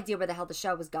had no idea where the hell the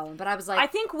show was going, but I was like... I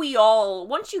think we all,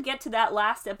 once you get to that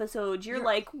last episode, you're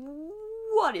like,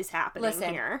 what is happening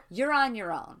here? You're on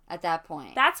your own at that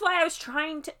point. That's why I was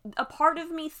trying to... A part of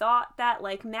me thought that,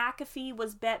 like, McAfee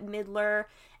was Bette Midler,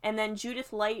 and then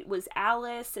Judith Light was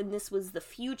Alice, and this was the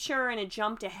future, and it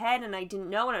jumped ahead, and I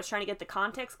didn't know, and I was trying to get the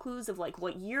context clues of, like,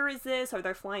 what year is this? Are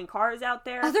there flying cars out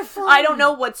there? I don't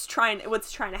know what's trying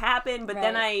to happen, but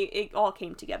then it all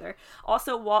came together.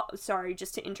 Also, sorry,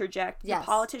 just to interject, The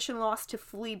Politician lost to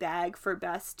Fleabag for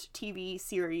Best TV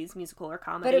Series, Musical, or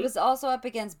Comedy. But it was also up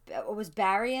against... Was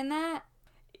Barry in that?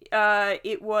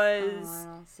 It was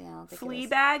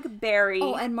Fleabag, Barry.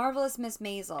 Oh, and Marvelous Miss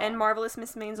Maisel. And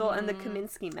the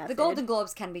Kaminsky Method. The Golden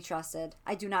Globes can be trusted.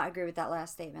 I do not agree with that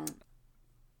last statement.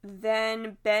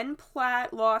 Then Ben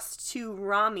Platt lost to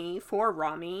Rami.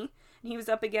 He was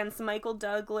up against Michael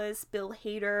Douglas, Bill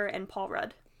Hader, and Paul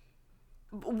Rudd.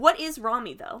 What is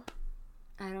Rami, though?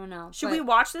 I don't know. Should we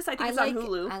watch this? I think it's on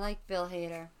Hulu. I like Bill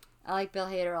Hader. I like Bill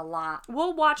Hader a lot.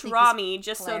 We'll watch Rami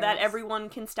just so that everyone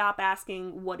can stop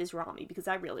asking, what is Rami? Because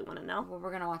I really want to know. Well, we're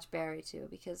going to watch Barry, too,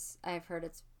 because I've heard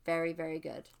it's very, very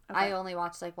good. Okay. I only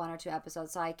watched, like, 1 or 2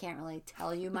 episodes, so I can't really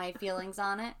tell you my feelings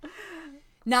on it.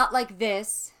 Not like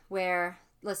this, where,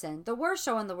 listen, the worst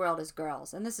show in the world is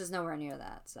Girls, and this is nowhere near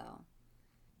that, so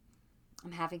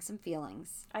I'm having some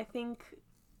feelings. I think...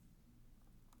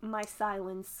 my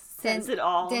silence says it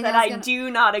all. I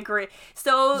do not agree.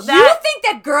 So that you think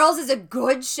that Girls is a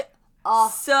good show?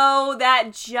 Oh. So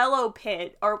that Jell-O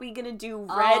pit, are we gonna do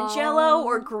red Jell-O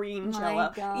or green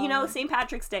Jell-O? God. You know, St.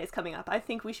 Patrick's Day is coming up. I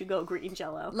think we should go green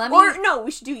Jell-O. We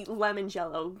should do lemon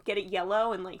Jell-O. Get it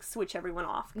yellow and like switch everyone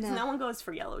off because no one goes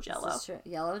for yellow Jell-O. This is true.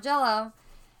 Yellow Jell-O.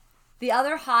 The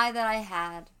other high that I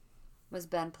had was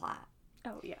Ben Platt.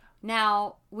 Oh yeah.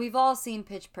 Now we've all seen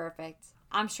Pitch Perfect.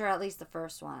 I'm sure at least the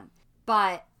first one.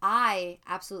 But I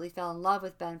absolutely fell in love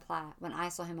with Ben Platt when I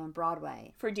saw him on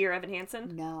Broadway. For Dear Evan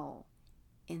Hansen? No.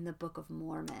 In the Book of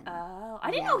Mormon. Oh.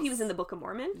 I didn't know he was in the Book of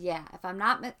Mormon. Yeah. If I'm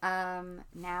not...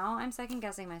 now I'm second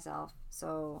guessing myself.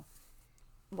 So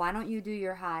why don't you do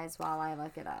your highs while I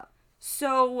look it up?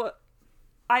 So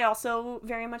I also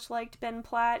very much liked Ben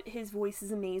Platt. His voice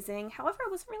is amazing. However,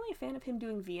 I wasn't really a fan of him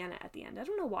doing Vienna at the end. I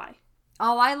don't know why.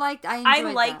 Oh, I liked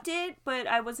it, but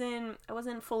I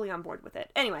wasn't fully on board with it.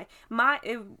 Anyway,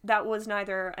 that was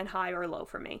neither a high or a low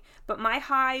for me. But my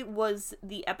high was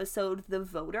the episode The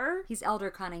Voter. He's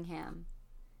Elder Cunningham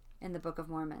in the Book of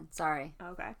Mormon. Sorry.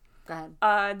 Okay. Go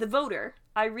ahead. The Voter.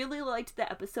 I really liked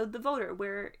the episode The Voter,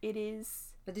 where it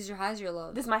is... But these are highs or your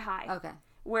lows? This is my high. Okay.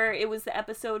 Where it was the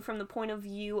episode from the point of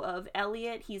view of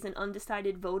Elliot. He's an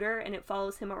undecided voter, and it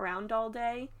follows him around all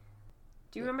day.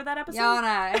 Do you remember that episode?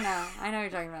 Yeah, I know what you're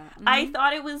talking about. Mm-hmm. I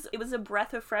thought it was a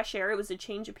breath of fresh air. It was a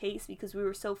change of pace because we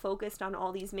were so focused on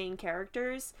all these main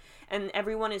characters and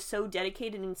everyone is so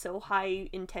dedicated and so high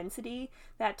intensity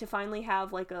that to finally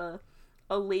have like a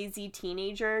lazy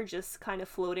teenager just kind of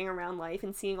floating around life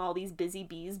and seeing all these busy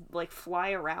bees like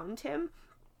fly around him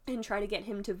and try to get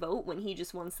him to vote when he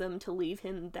just wants them to leave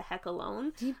him the heck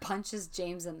alone. He punches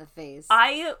James in the face.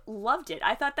 I loved it.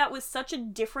 I thought that was such a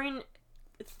different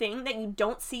thing that you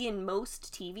don't see in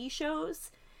most TV shows.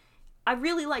 I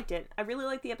really liked it. I really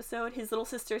liked the episode. His little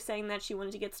sister saying that she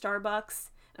wanted to get Starbucks.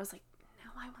 And I was like, now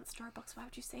I want Starbucks. Why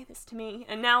would you say this to me?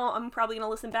 And now I'm probably going to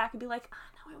listen back and be like,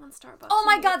 now I want Starbucks. Oh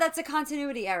my God, that's a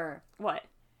continuity error. What?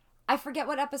 I forget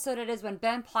what episode it is when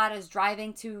Ben Platt is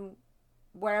driving to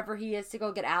wherever he is to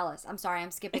go get Alice. I'm sorry,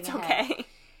 I'm skipping ahead. It's okay.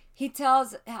 He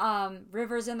tells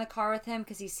River's in the car with him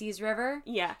because he sees River.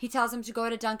 Yeah. He tells him to go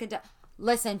to Dunkin' Donuts.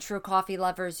 Listen, true coffee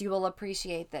lovers, you will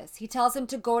appreciate this. He tells him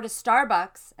to go to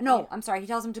Starbucks. No, I'm sorry. He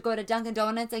tells him to go to Dunkin'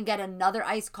 Donuts and get another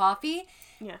iced coffee.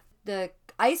 Yeah. The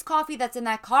iced coffee that's in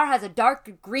that car has a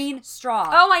dark green straw.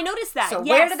 Oh, I noticed that. So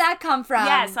where did that come from?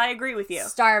 Yes, I agree with you.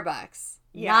 Starbucks.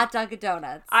 Yeah. Not Dunkin'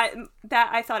 Donuts.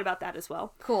 I thought about that as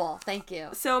well. Cool. Thank you.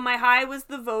 So my high was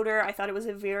the voter. I thought it was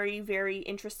a very, very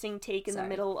interesting take in the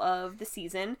middle of the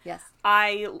season. Yes.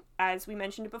 As we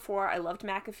mentioned before, I loved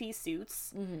McAfee's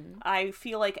suits. Mm-hmm. I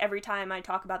feel like every time I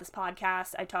talk about this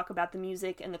podcast, I talk about the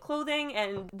music and the clothing,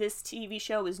 and this TV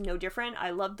show is no different. I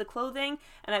loved the clothing,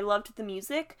 and I loved the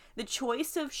music. The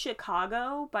choice of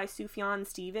Chicago by Sufjan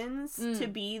Stevens to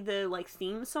be the,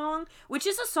 theme song, which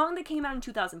is a song that came out in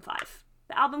 2005.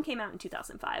 The album came out in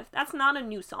 2005. That's not a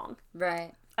new song.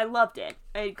 Right. I loved it.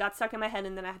 It got stuck in my head,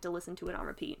 and then I had to listen to it on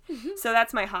repeat. So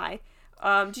that's my high.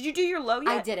 Did you do your low yet?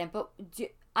 I didn't, but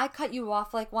I cut you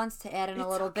off once to add in a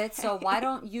little bit. So why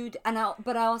don't you?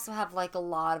 But I also have a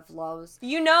lot of lows.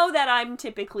 You know that I'm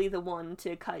typically the one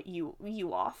to cut you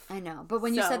off. I know, but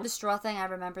when you said the straw thing, I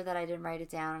remember that I didn't write it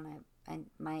down, and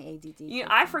my ADD.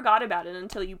 I forgot about it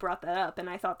until you brought that up, and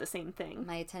I thought the same thing.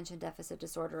 My attention deficit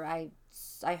disorder.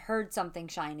 I heard something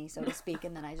shiny, so to speak,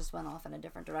 and then I just went off in a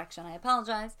different direction. I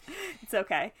apologize. It's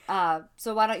okay.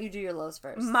 So why don't you do your lows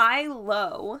first? My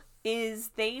low is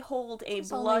they hold a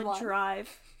blood drive.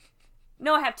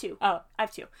 No, I have two. Oh, I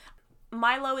have two.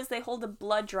 My low is they hold a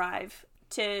blood drive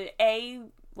to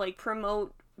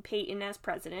promote Peyton as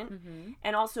president,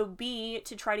 and also B,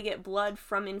 to try to get blood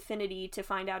from Infinity to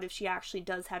find out if she actually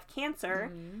does have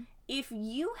cancer. If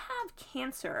you have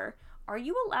cancer, are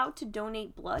you allowed to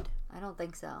donate blood? I don't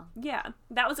think so. Yeah,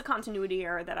 that was a continuity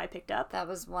error that I picked up. That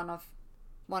was one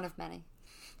of many.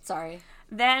 Sorry.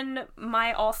 Then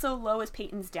my also low is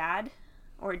Peyton's dad,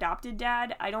 or adopted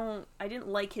dad. I didn't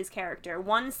like his character.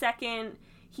 1 second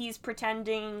he's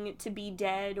pretending to be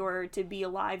dead or to be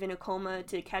alive in a coma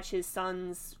to catch his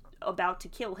sons about to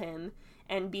kill him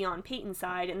and be on Peyton's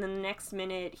side, and then the next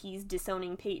minute he's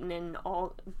disowning Peyton and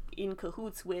all in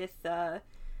cahoots with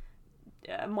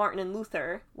Martin and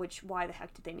Luther, which, why the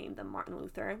heck did they name them Martin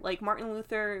Luther? Martin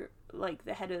Luther,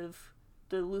 the head of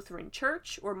the Lutheran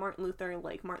Church, or Martin Luther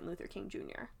like Martin Luther King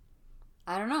Jr.?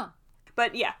 I don't know.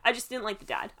 But yeah, I just didn't like the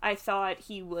dad. I thought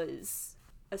he was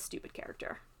a stupid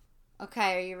character.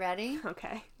 Okay, are you ready?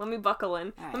 Okay, let me buckle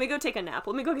in. Right. Let me go take a nap.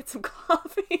 Let me go get some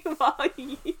coffee while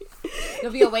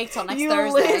you'll be awake till next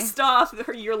Thursday. You list off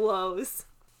your lows.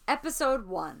 Episode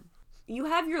 1. You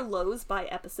have your lows by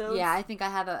episodes? Yeah, I think I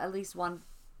have at least one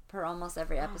per almost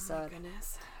every episode. Oh my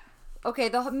goodness. Okay,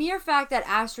 the mere fact that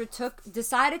Astrid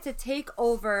decided to take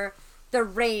over the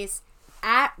race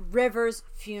at River's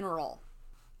funeral.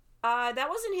 That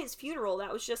wasn't his funeral.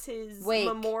 That was just his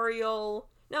memorial.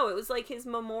 No, it was his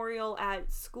memorial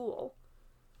at school.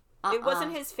 It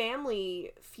wasn't his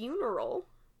family funeral.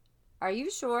 Are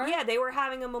you sure? Yeah, they were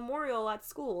having a memorial at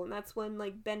school, and that's when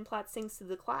Ben Platt sings to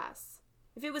the class.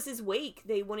 If it was his wake,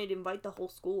 they wouldn't invite the whole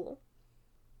school.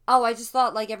 Oh, I just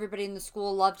thought everybody in the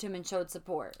school loved him and showed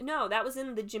support. No, that was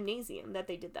in the gymnasium that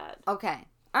they did that. Okay.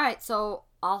 All right, so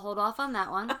I'll hold off on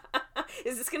that one.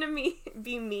 Is this going to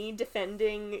be me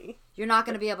defending? You're not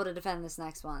going to be able to defend this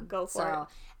next one. Go for it.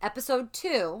 Episode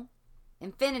 2,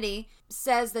 Infinity,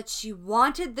 says that she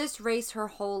wanted this race her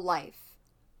whole life.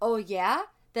 Oh, yeah?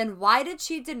 Then why did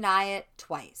she deny it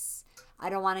twice? I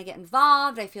don't want to get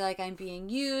involved. I feel like I'm being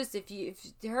used.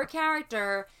 If her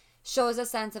character shows a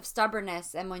sense of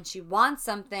stubbornness, and when she wants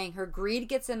something, her greed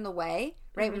gets in the way,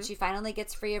 right? When she finally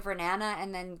gets free of Renana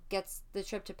and then gets the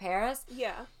trip to Paris.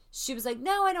 Yeah. She was like,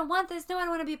 no, I don't want this. No, I don't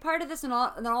want to be a part of this. And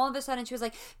then all of a sudden she was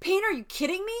like, Payne, are you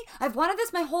kidding me? I've wanted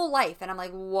this my whole life. And I'm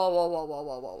like,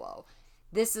 whoa.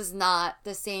 This is not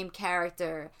the same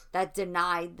character that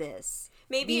denied this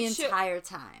the entire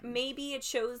time. Maybe it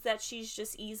shows that she's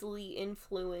just easily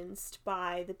influenced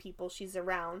by the people she's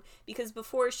around. Because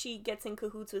before she gets in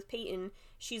cahoots with Peyton,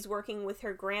 she's working with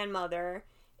her grandmother.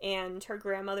 And her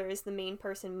grandmother is the main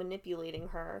person manipulating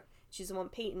her. She doesn't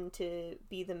want Peyton to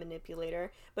be the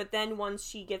manipulator. But then once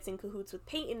she gets in cahoots with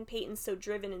Peyton, Peyton's so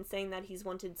driven in saying that he's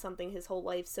wanted something his whole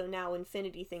life, so now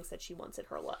Infinity thinks that she wants it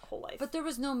her whole life. But there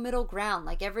was no middle ground.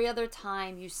 Every other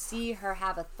time you see her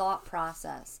have a thought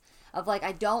process of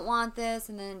I don't want this,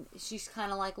 and then she's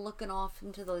kind of looking off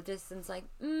into the distance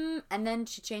and then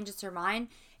she changes her mind.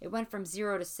 It went from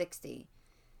 0 to 60.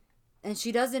 And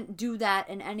she doesn't do that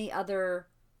in any other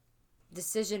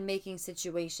decision-making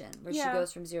situation where she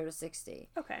goes from 0 to 60.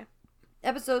 Okay.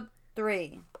 Episode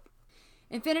 3.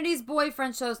 Infinity's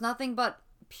boyfriend shows nothing but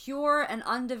pure and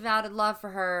undivided love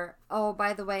for her. Oh,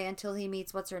 by the way, until he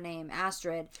meets, what's her name?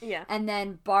 Astrid. Yeah. And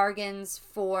then bargains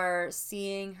for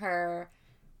seeing her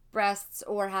breasts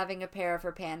or having a pair of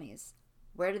her panties.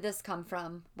 Where did this come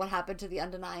from? What happened to the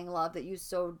undenying love that you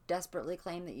so desperately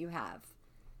claim that you have?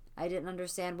 I didn't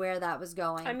understand where that was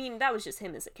going. I mean, that was just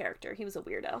him as a character. He was a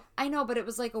weirdo. I know, but it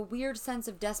was like a weird sense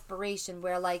of desperation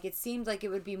where, like, it seemed like it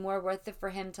would be more worth it for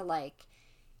him to, like,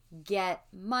 get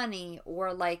money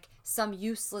or, like, some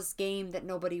useless game that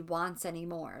nobody wants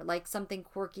anymore. Like, something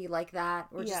quirky like that.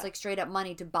 Or just, like, straight up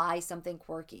money to buy something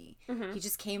quirky. Mm-hmm. He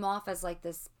just came off as, like,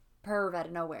 this perv out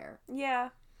of nowhere. Yeah.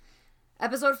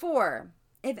 Episode 4.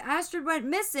 If Astrid went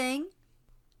missing,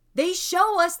 they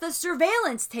show us the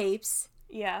surveillance tapes.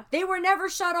 Yeah. They were never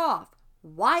shut off.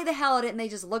 Why the hell didn't they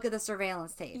just look at the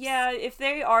surveillance tapes? Yeah, if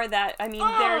they are that, I mean,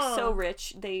 they're so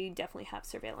rich, they definitely have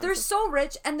surveillance. They're so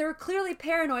rich, and they're clearly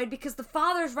paranoid because the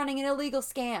father's running an illegal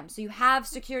scam. So you have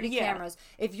security cameras.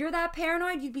 If you're that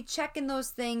paranoid, you'd be checking those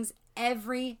things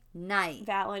every night.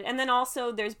 Valid. And then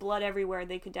also, there's blood everywhere.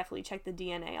 They could definitely check the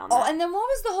DNA on that. Oh, and then what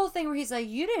was the whole thing where he's like,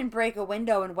 you didn't break a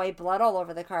window and wipe blood all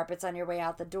over the carpets on your way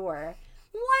out the door?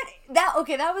 What?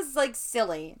 That was, like,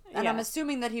 silly. And I'm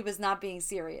assuming that he was not being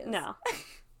serious. No.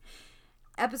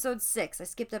 Episode 6. I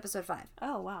skipped episode 5.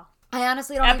 Oh, wow. I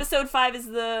honestly don't... Episode 5 is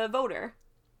the voter.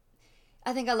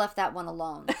 I think I left that one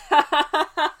alone.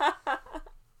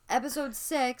 Episode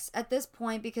 6, at this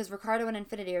point, because Ricardo and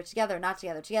Infinity are together, not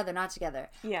together, together, not together.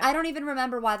 Yeah. I don't even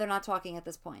remember why they're not talking at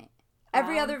this point. I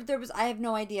have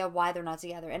no idea why they're not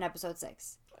together in episode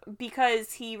 6.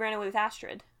 Because he ran away with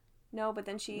Astrid. No, but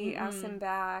then she asked him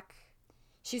back.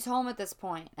 She's home at this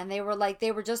point, and they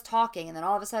were just talking, and then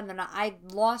all of a sudden they're not. I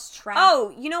lost track.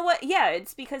 Oh, you know what? Yeah,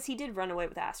 it's because he did run away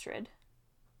with Astrid.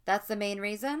 That's the main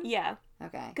reason? Yeah.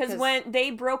 Okay. Because when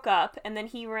they broke up, and then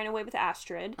he ran away with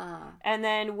Astrid, and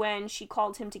then when she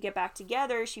called him to get back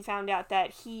together, she found out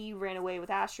that he ran away with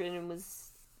Astrid and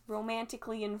was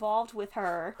romantically involved with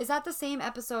her. Is that the same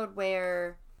episode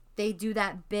where they do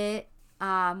that bit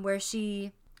where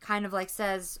she kind of, like,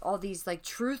 says all these, like,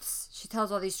 truths? She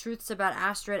tells all these truths about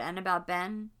Astrid and about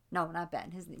Ben. No, not Ben.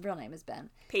 His real name is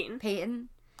Ben. Peyton.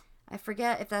 I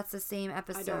forget if that's the same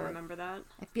episode. I don't remember that.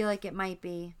 I feel like it might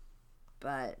be,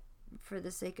 but for the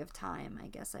sake of time, I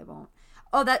guess I won't.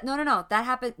 Oh, no. That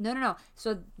happened. No.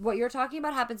 So what you're talking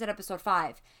about happens in episode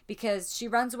 5 because she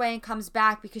runs away and comes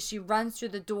back because she runs through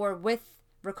the door with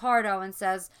Ricardo and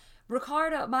says,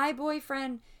 Ricardo, my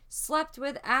boyfriend slept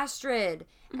with Astrid.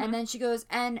 Mm-hmm. And then she goes,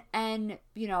 and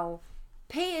you know,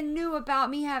 Peyton knew about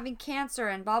me having cancer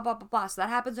and blah, blah, blah, blah. So that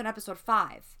happens in episode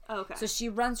 5. Okay. So she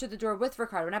runs through the door with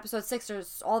Ricardo. In episode 6, they're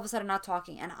all of a sudden not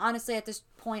talking. And honestly, at this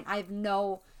point, I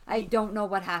don't know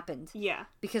what happened. Yeah.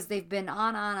 Because they've been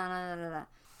on.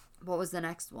 What was the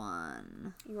next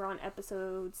one? You were on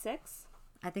episode 6?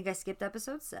 I think I skipped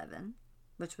episode 7,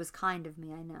 which was kind of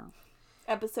me, I know.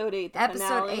 Episode 8, the Episode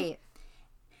finale. 8.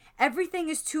 Everything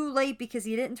is too late because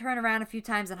he didn't turn around a few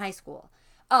times in high school.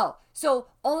 Oh, so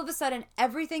all of a sudden,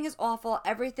 everything is awful.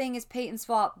 Everything is Peyton's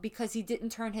fault because he didn't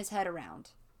turn his head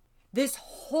around. This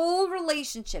whole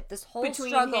relationship, this whole between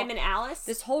struggle, him and Alice?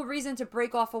 This whole reason to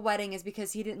break off a wedding is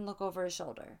because he didn't look over his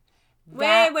shoulder.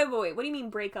 Wait. What do you mean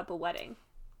break up a wedding?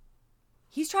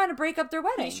 He's trying to break up their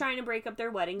wedding. He's trying to break up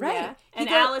their wedding, right. Yeah. And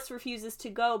Alice refuses to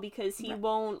go because he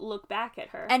won't look back at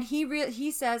her. And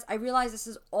he says, I realize this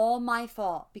is all my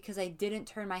fault because I didn't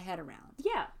turn my head around.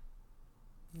 Yeah.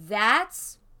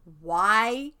 That's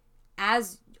why,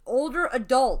 as older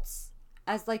adults,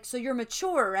 so you're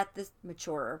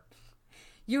maturer.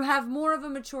 You have more of a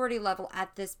maturity level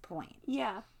at this point.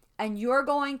 Yeah. And you're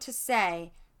going to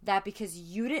say that because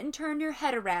you didn't turn your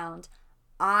head around,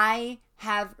 I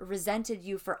have resented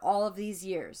you for all of these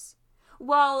years.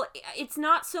 Well, it's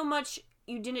not so much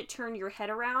you didn't turn your head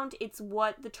around, it's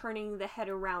what the turning the head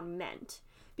around meant.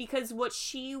 Because what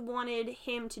she wanted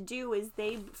him to do is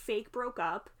they fake broke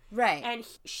up. Right. And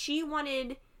she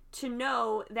wanted to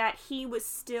know that he was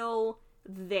still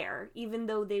there, even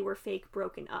though they were fake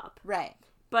broken up. Right.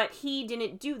 But he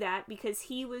didn't do that because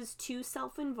he was too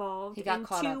self-involved and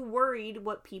too worried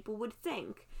what people would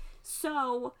think.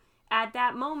 So at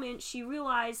that moment, she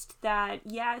realized that,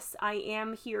 yes, I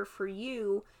am here for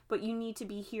you, but you need to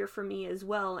be here for me as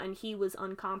well. And he was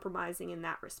uncompromising in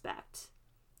that respect.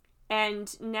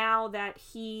 And now that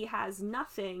he has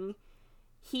nothing,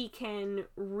 he can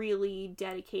really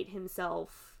dedicate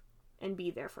himself and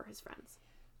be there for his friends.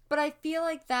 But I feel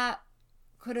like that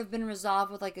could have been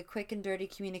resolved with, like, a quick and dirty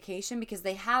communication because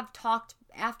they have talked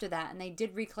after that and they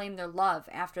did reclaim their love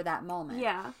after that moment.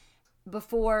 Yeah.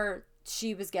 Before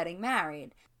she was getting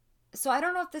married. So I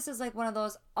don't know if this is like one of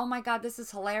those, oh my God, this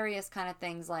is hilarious kind of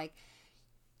things. Like,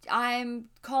 I'm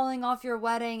calling off your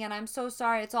wedding and I'm so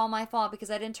sorry. It's all my fault because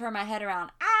I didn't turn my head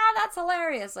around. That's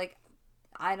hilarious. Like,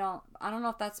 I don't know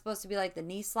if that's supposed to be like the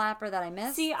knee slapper that I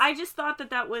missed. See, I just thought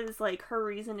that was like her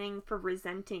reasoning for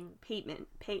resenting payment.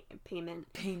 Peyton.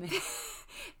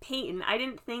 I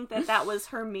didn't think that was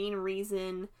her main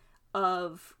reason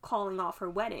of calling off her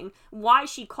wedding. Why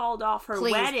she called off her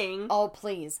wedding. Oh,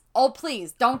 please.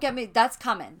 Don't get me. That's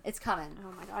coming. It's coming.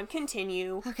 Oh my God.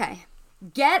 Continue. Okay.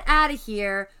 Get out of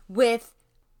here with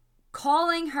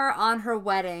calling her on her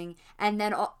wedding, and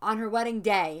then on her wedding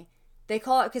day, they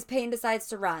call it because Peyton decides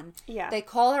to run. Yeah. They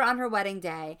call her on her wedding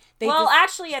day.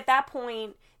 Actually, at that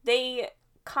point, they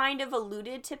kind of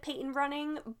alluded to Peyton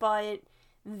running, but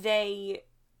they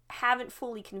haven't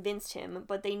fully convinced him,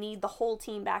 but they need the whole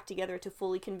team back together to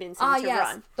fully convince him to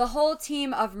run. The whole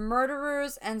team of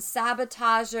murderers and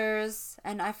sabotagers,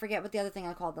 and I forget what the other thing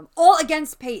I called them. All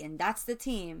against Peyton. That's the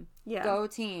team. Yeah. Go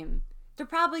team. They're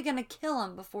probably going to kill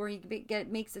him before he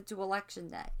makes it to election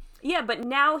day. Yeah, but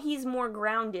now he's more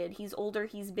grounded. He's older.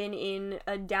 He's been in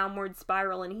a downward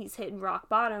spiral, and he's hitting rock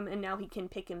bottom, and now he can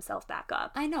pick himself back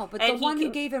up. I know, but the one who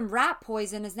gave him rat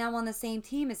poison is now on the same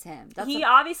team as him. He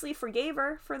obviously forgave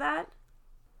her for that.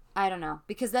 I don't know,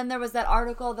 because then there was that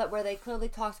article where they clearly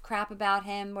talked crap about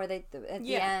him, where they at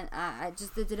the end,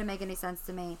 it didn't make any sense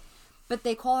to me. But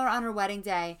they call her on her wedding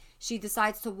day. She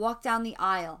decides to walk down the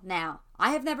aisle. Now,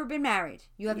 I have never been married.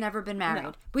 You have never been married.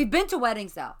 No. We've been to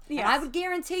weddings, though. Yes. And I would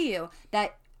guarantee you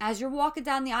that as you're walking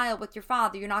down the aisle with your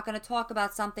father, you're not going to talk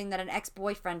about something that an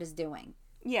ex-boyfriend is doing.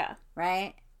 Yeah.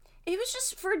 Right? It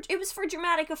was for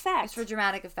dramatic effect. It's for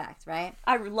dramatic effect, right?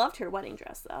 I loved her wedding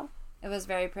dress, though. It was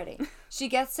very pretty. She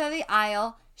gets to the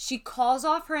aisle. She calls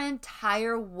off her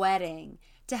entire wedding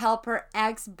to help her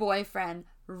ex-boyfriend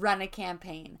run a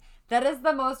campaign. That is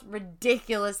the most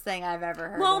ridiculous thing I've ever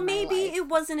heard. Well, maybe it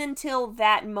wasn't until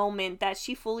that moment that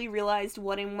she fully realized,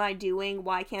 what am I doing?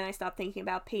 Why can't I stop thinking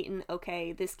about Peyton?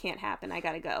 Okay, this can't happen. I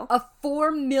gotta go. A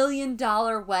 $4 million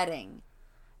wedding.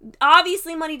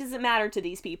 Obviously, money doesn't matter to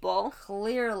these people.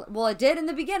 Clearly. Well, it did in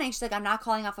the beginning. She's like, I'm not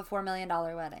calling off a $4 million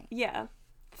wedding. Yeah.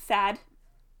 Thad.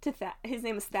 His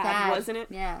name was Thad, wasn't it?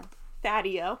 Yeah.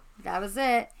 Thadio. That was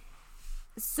it.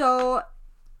 So...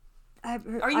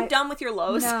 Are you done with your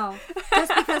lows? No.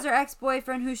 Just because her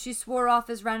ex-boyfriend, who she swore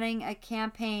off, is running a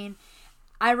campaign,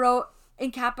 I wrote in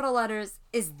capital letters,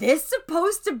 is this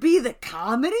supposed to be the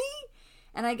comedy?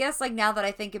 And I guess, like, now that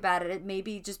I think about it, it may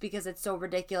be just because it's so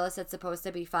ridiculous, it's supposed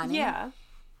to be funny. Yeah.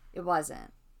 It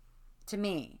wasn't. To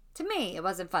me, it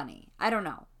wasn't funny. I don't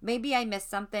know. Maybe I missed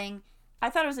something.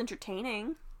 I thought it was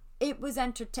entertaining. It was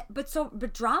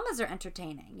but dramas are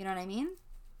entertaining. You know what I mean?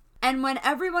 And when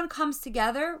everyone comes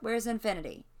together, where's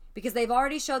Infinity? Because they've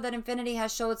already showed that Infinity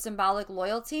has showed symbolic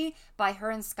loyalty by her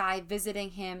and Sky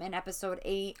visiting him in episode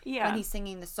 8 when he's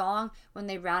singing the song. When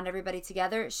they round everybody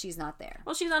together, she's not there.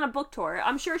 Well, she's on a book tour.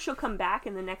 I'm sure she'll come back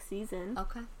in the next season.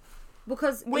 Okay.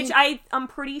 Because I'm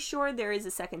pretty sure there is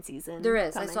a second season. There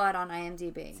is. Coming. I saw it on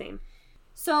IMDb. Same.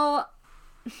 So,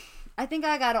 I think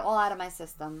I got it all out of my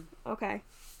system. Okay.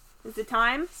 Is it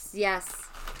time? Yes.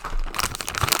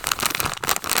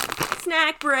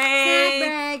 Snack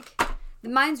break.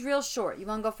 Mine's real short. You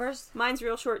want to go first? Mine's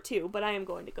real short too, but I am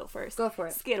going to go first. Go for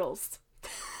it. Skittles.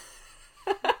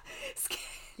 Do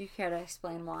you care to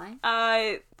explain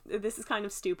why? This is kind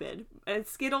of stupid.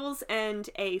 Skittles and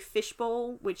a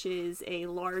fishbowl, which is a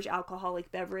large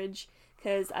alcoholic beverage,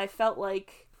 because I felt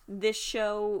like this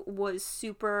show was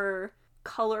super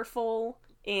colorful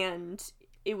and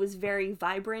it was very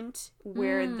vibrant,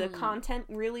 where the content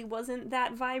really wasn't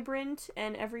that vibrant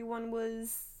and everyone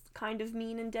was kind of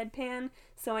mean and deadpan,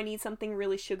 so I need something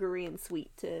really sugary and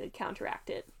sweet to counteract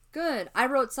it. Good. I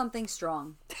wrote something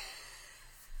strong.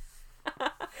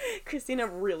 Christina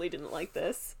really didn't like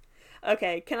this.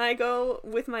 Okay, can I go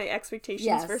with my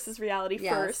expectations versus reality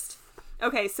first?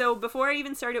 Okay, so before I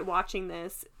even started watching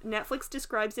this, Netflix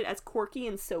describes it as quirky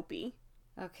and soapy.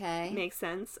 Okay. Makes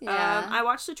sense. Yeah. I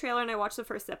watched the trailer and I watched the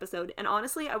first episode, and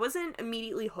honestly, I wasn't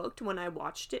immediately hooked when I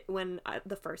watched it,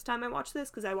 the first time I watched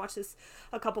this, because I watched this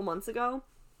a couple months ago.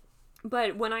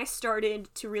 But when I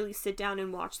started to really sit down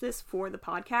and watch this for the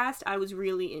podcast, I was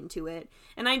really into it.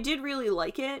 And I did really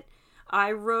like it.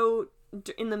 I wrote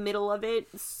in the middle of it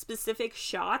specific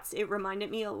shots. It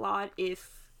reminded me a lot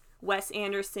if Wes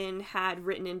Anderson had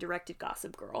written and directed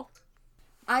Gossip Girl.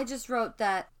 I just wrote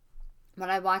that when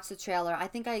I watched the trailer, I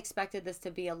think I expected this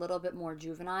to be a little bit more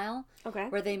juvenile. Okay.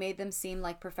 Where they made them seem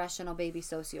like professional baby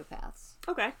sociopaths.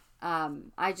 Okay.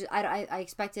 I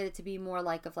expected it to be more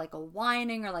like a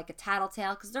whining or like a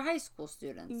tattletale, because they're high school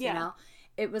students, you know?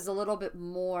 it was a little bit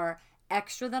more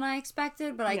extra than I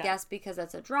expected, but I guess because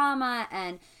it's a drama,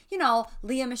 and you know,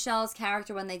 Lea Michele's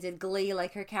character when they did Glee,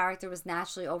 like her character was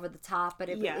naturally over the top, but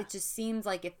it just seems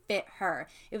like it fit her.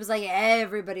 It was like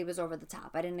everybody was over the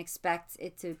top. I didn't expect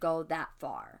it to go that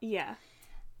far. Yeah.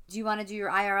 Do you want to do your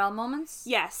IRL moments?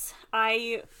 Yes.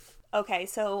 Okay,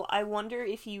 so I wonder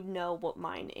if you know what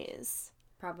mine is.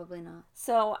 Probably not.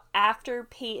 So after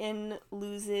Peyton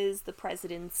loses the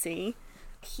presidency,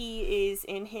 he is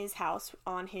in his house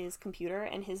on his computer,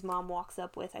 and his mom walks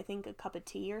up with, I think, a cup of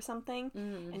tea or something.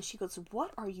 Mm. And she goes,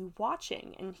 "What are you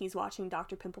watching?" And he's watching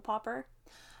Dr. Pimple Popper.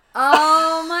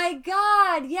 Oh my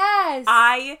God, yes!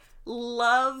 I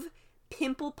love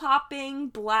pimple popping,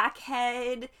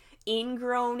 blackhead,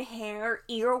 ingrown hair,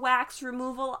 earwax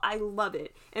removal. I love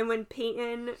it. And when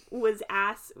Peyton was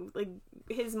asked, like,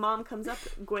 his mom comes up,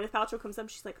 Gwyneth Paltrow comes up,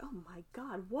 she's like, "Oh my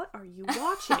God, what are you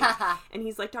watching?" And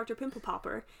he's like, "Dr. Pimple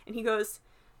Popper." And he goes,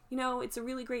 "You know, it's a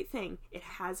really great thing. It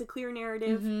has a clear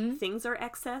narrative. Mm-hmm. Things are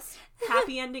excess.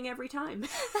 Happy ending every time."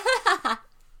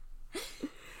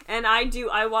 And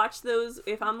I watch those.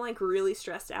 If I'm like really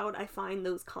stressed out, I find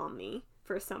those calm me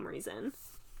for some reason.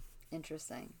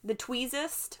 Interesting. The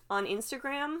Tweezest on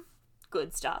Instagram,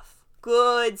 good stuff.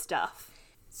 Good stuff.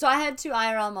 So I had 2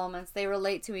 IRL moments. They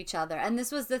relate to each other. And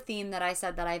this was the theme that I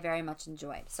said that I very much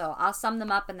enjoyed. So I'll sum them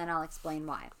up and then I'll explain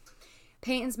why.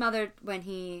 Peyton's mother, when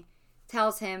he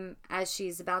tells him as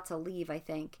she's about to leave, I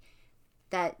think,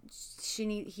 that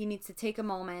he needs to take a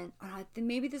moment. Or I think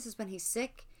maybe this is when he's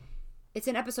sick. It's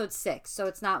in episode 6, so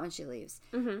it's not when she leaves.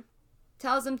 Mm-hmm.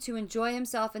 Tells him to enjoy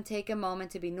himself and take a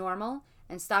moment to be normal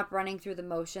and stop running through the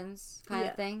motions kind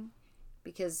of thing.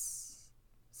 Because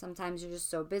sometimes you're just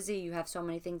so busy, you have so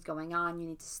many things going on, you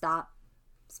need to stop.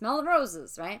 Smell the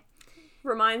roses, right?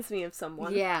 Reminds me of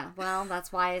someone. Yeah, well,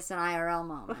 that's why it's an IRL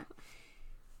moment.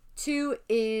 2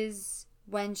 is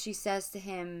when she says to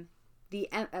him,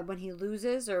 when he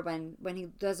loses or when he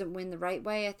doesn't win the right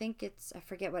way, I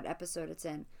forget what episode it's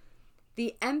in.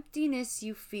 "The emptiness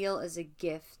you feel is a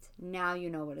gift. Now you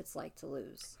know what it's like to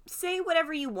lose." Say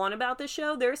whatever you want about the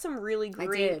show. There are some really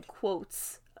great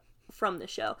quotes from the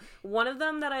show. One of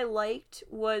them that I liked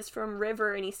was from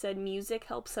River, and he said, "Music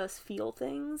helps us feel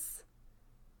things,"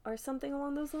 or something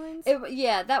along those lines.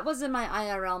 That wasn't my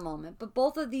IRL moment, but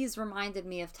both of these reminded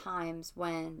me of times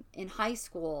when in high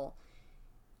school,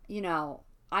 you know,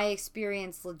 I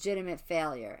experienced legitimate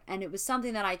failure, and it was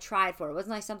something that I tried for. It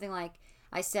wasn't like something like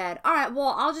I said, "All right,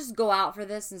 well, I'll just go out for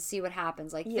this and see what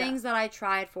happens." Like things that I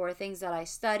tried for, things that I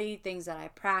studied, things that I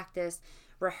practiced,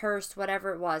 rehearsed,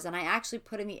 whatever it was, and I actually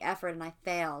put in the effort and I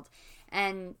failed.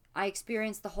 And I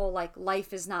experienced the whole like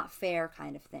life is not fair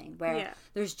kind of thing where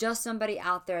there's just somebody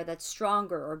out there that's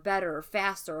stronger or better or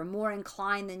faster or more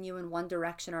inclined than you in one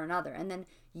direction or another, and then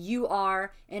you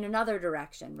are in another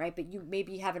direction, right? But you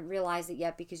maybe haven't realized it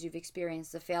yet because you've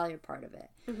experienced the failure part of it.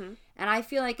 Mm-hmm. And I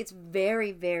feel like it's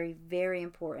very, very, very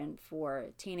important for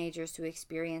teenagers to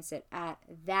experience it at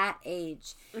that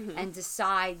age and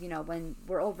decide, you know, when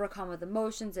we're overcome with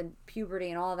emotions and puberty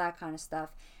and all that kind of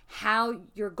stuff, how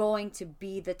you're going to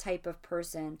be the type of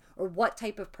person or what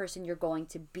type of person you're going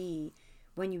to be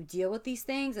when you deal with these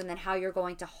things, and then how you're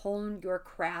going to hone your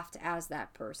craft as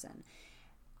that person.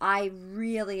 I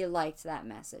really liked that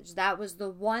message. That was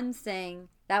the one thing,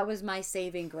 that was my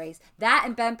saving grace. That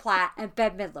and Ben Platt and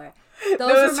Bette Midler.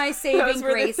 Those were my saving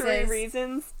graces the 3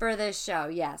 reasons for this show.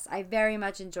 Yes, I very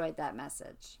much enjoyed that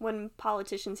message. When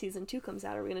Politician Season 2 comes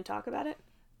out, are we going to talk about it?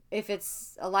 If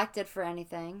it's elected for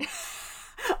anything.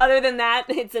 Other than that,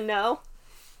 it's a no.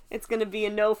 It's going to be a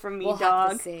no from me,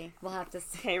 dog. We'll have to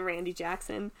see. Okay, Randy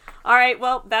Jackson. All right,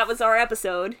 well, that was our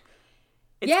episode.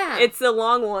 It's a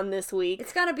long one this week.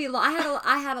 It's gonna be long.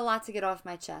 I had a lot to get off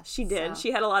my chest. She did. So.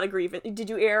 She had a lot of grievances.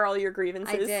 Did you air all your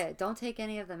grievances? I did. Don't take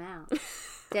any of them out.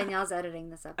 Danielle's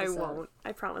editing this episode. I won't.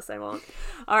 I promise I won't.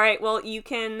 All right. Well, you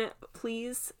can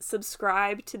please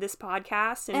subscribe to this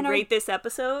podcast and rate this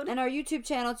episode. And our YouTube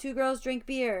channel, 2 Girls Drink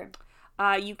Beer.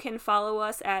 You can follow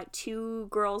us at 2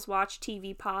 Girls Watch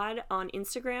TV Pod on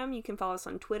Instagram. You can follow us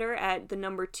on Twitter at the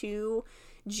number 2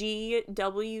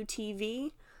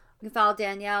 GWTV. You can follow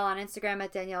Danielle on Instagram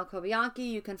at Danielle Kobianki.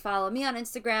 You can follow me on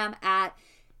Instagram at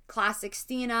Classic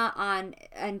Stina on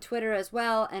Twitter as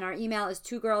well. And our email is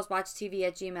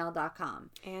 2girlswatchtv@gmail.com.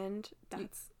 And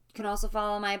that's... You can also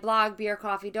follow my blog, Beer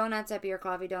Coffee Donuts, at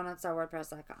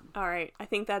beercoffeedonuts.wordpress.com. All right. I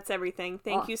think that's everything.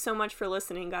 Thank you so much for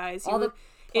listening, guys. You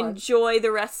enjoy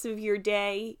the rest of your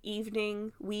day,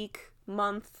 evening, week,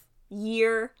 month,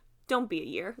 year. Don't be a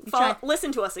year.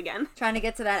 Listen to us again. Trying to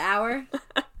get to that hour?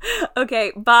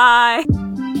 Okay, bye.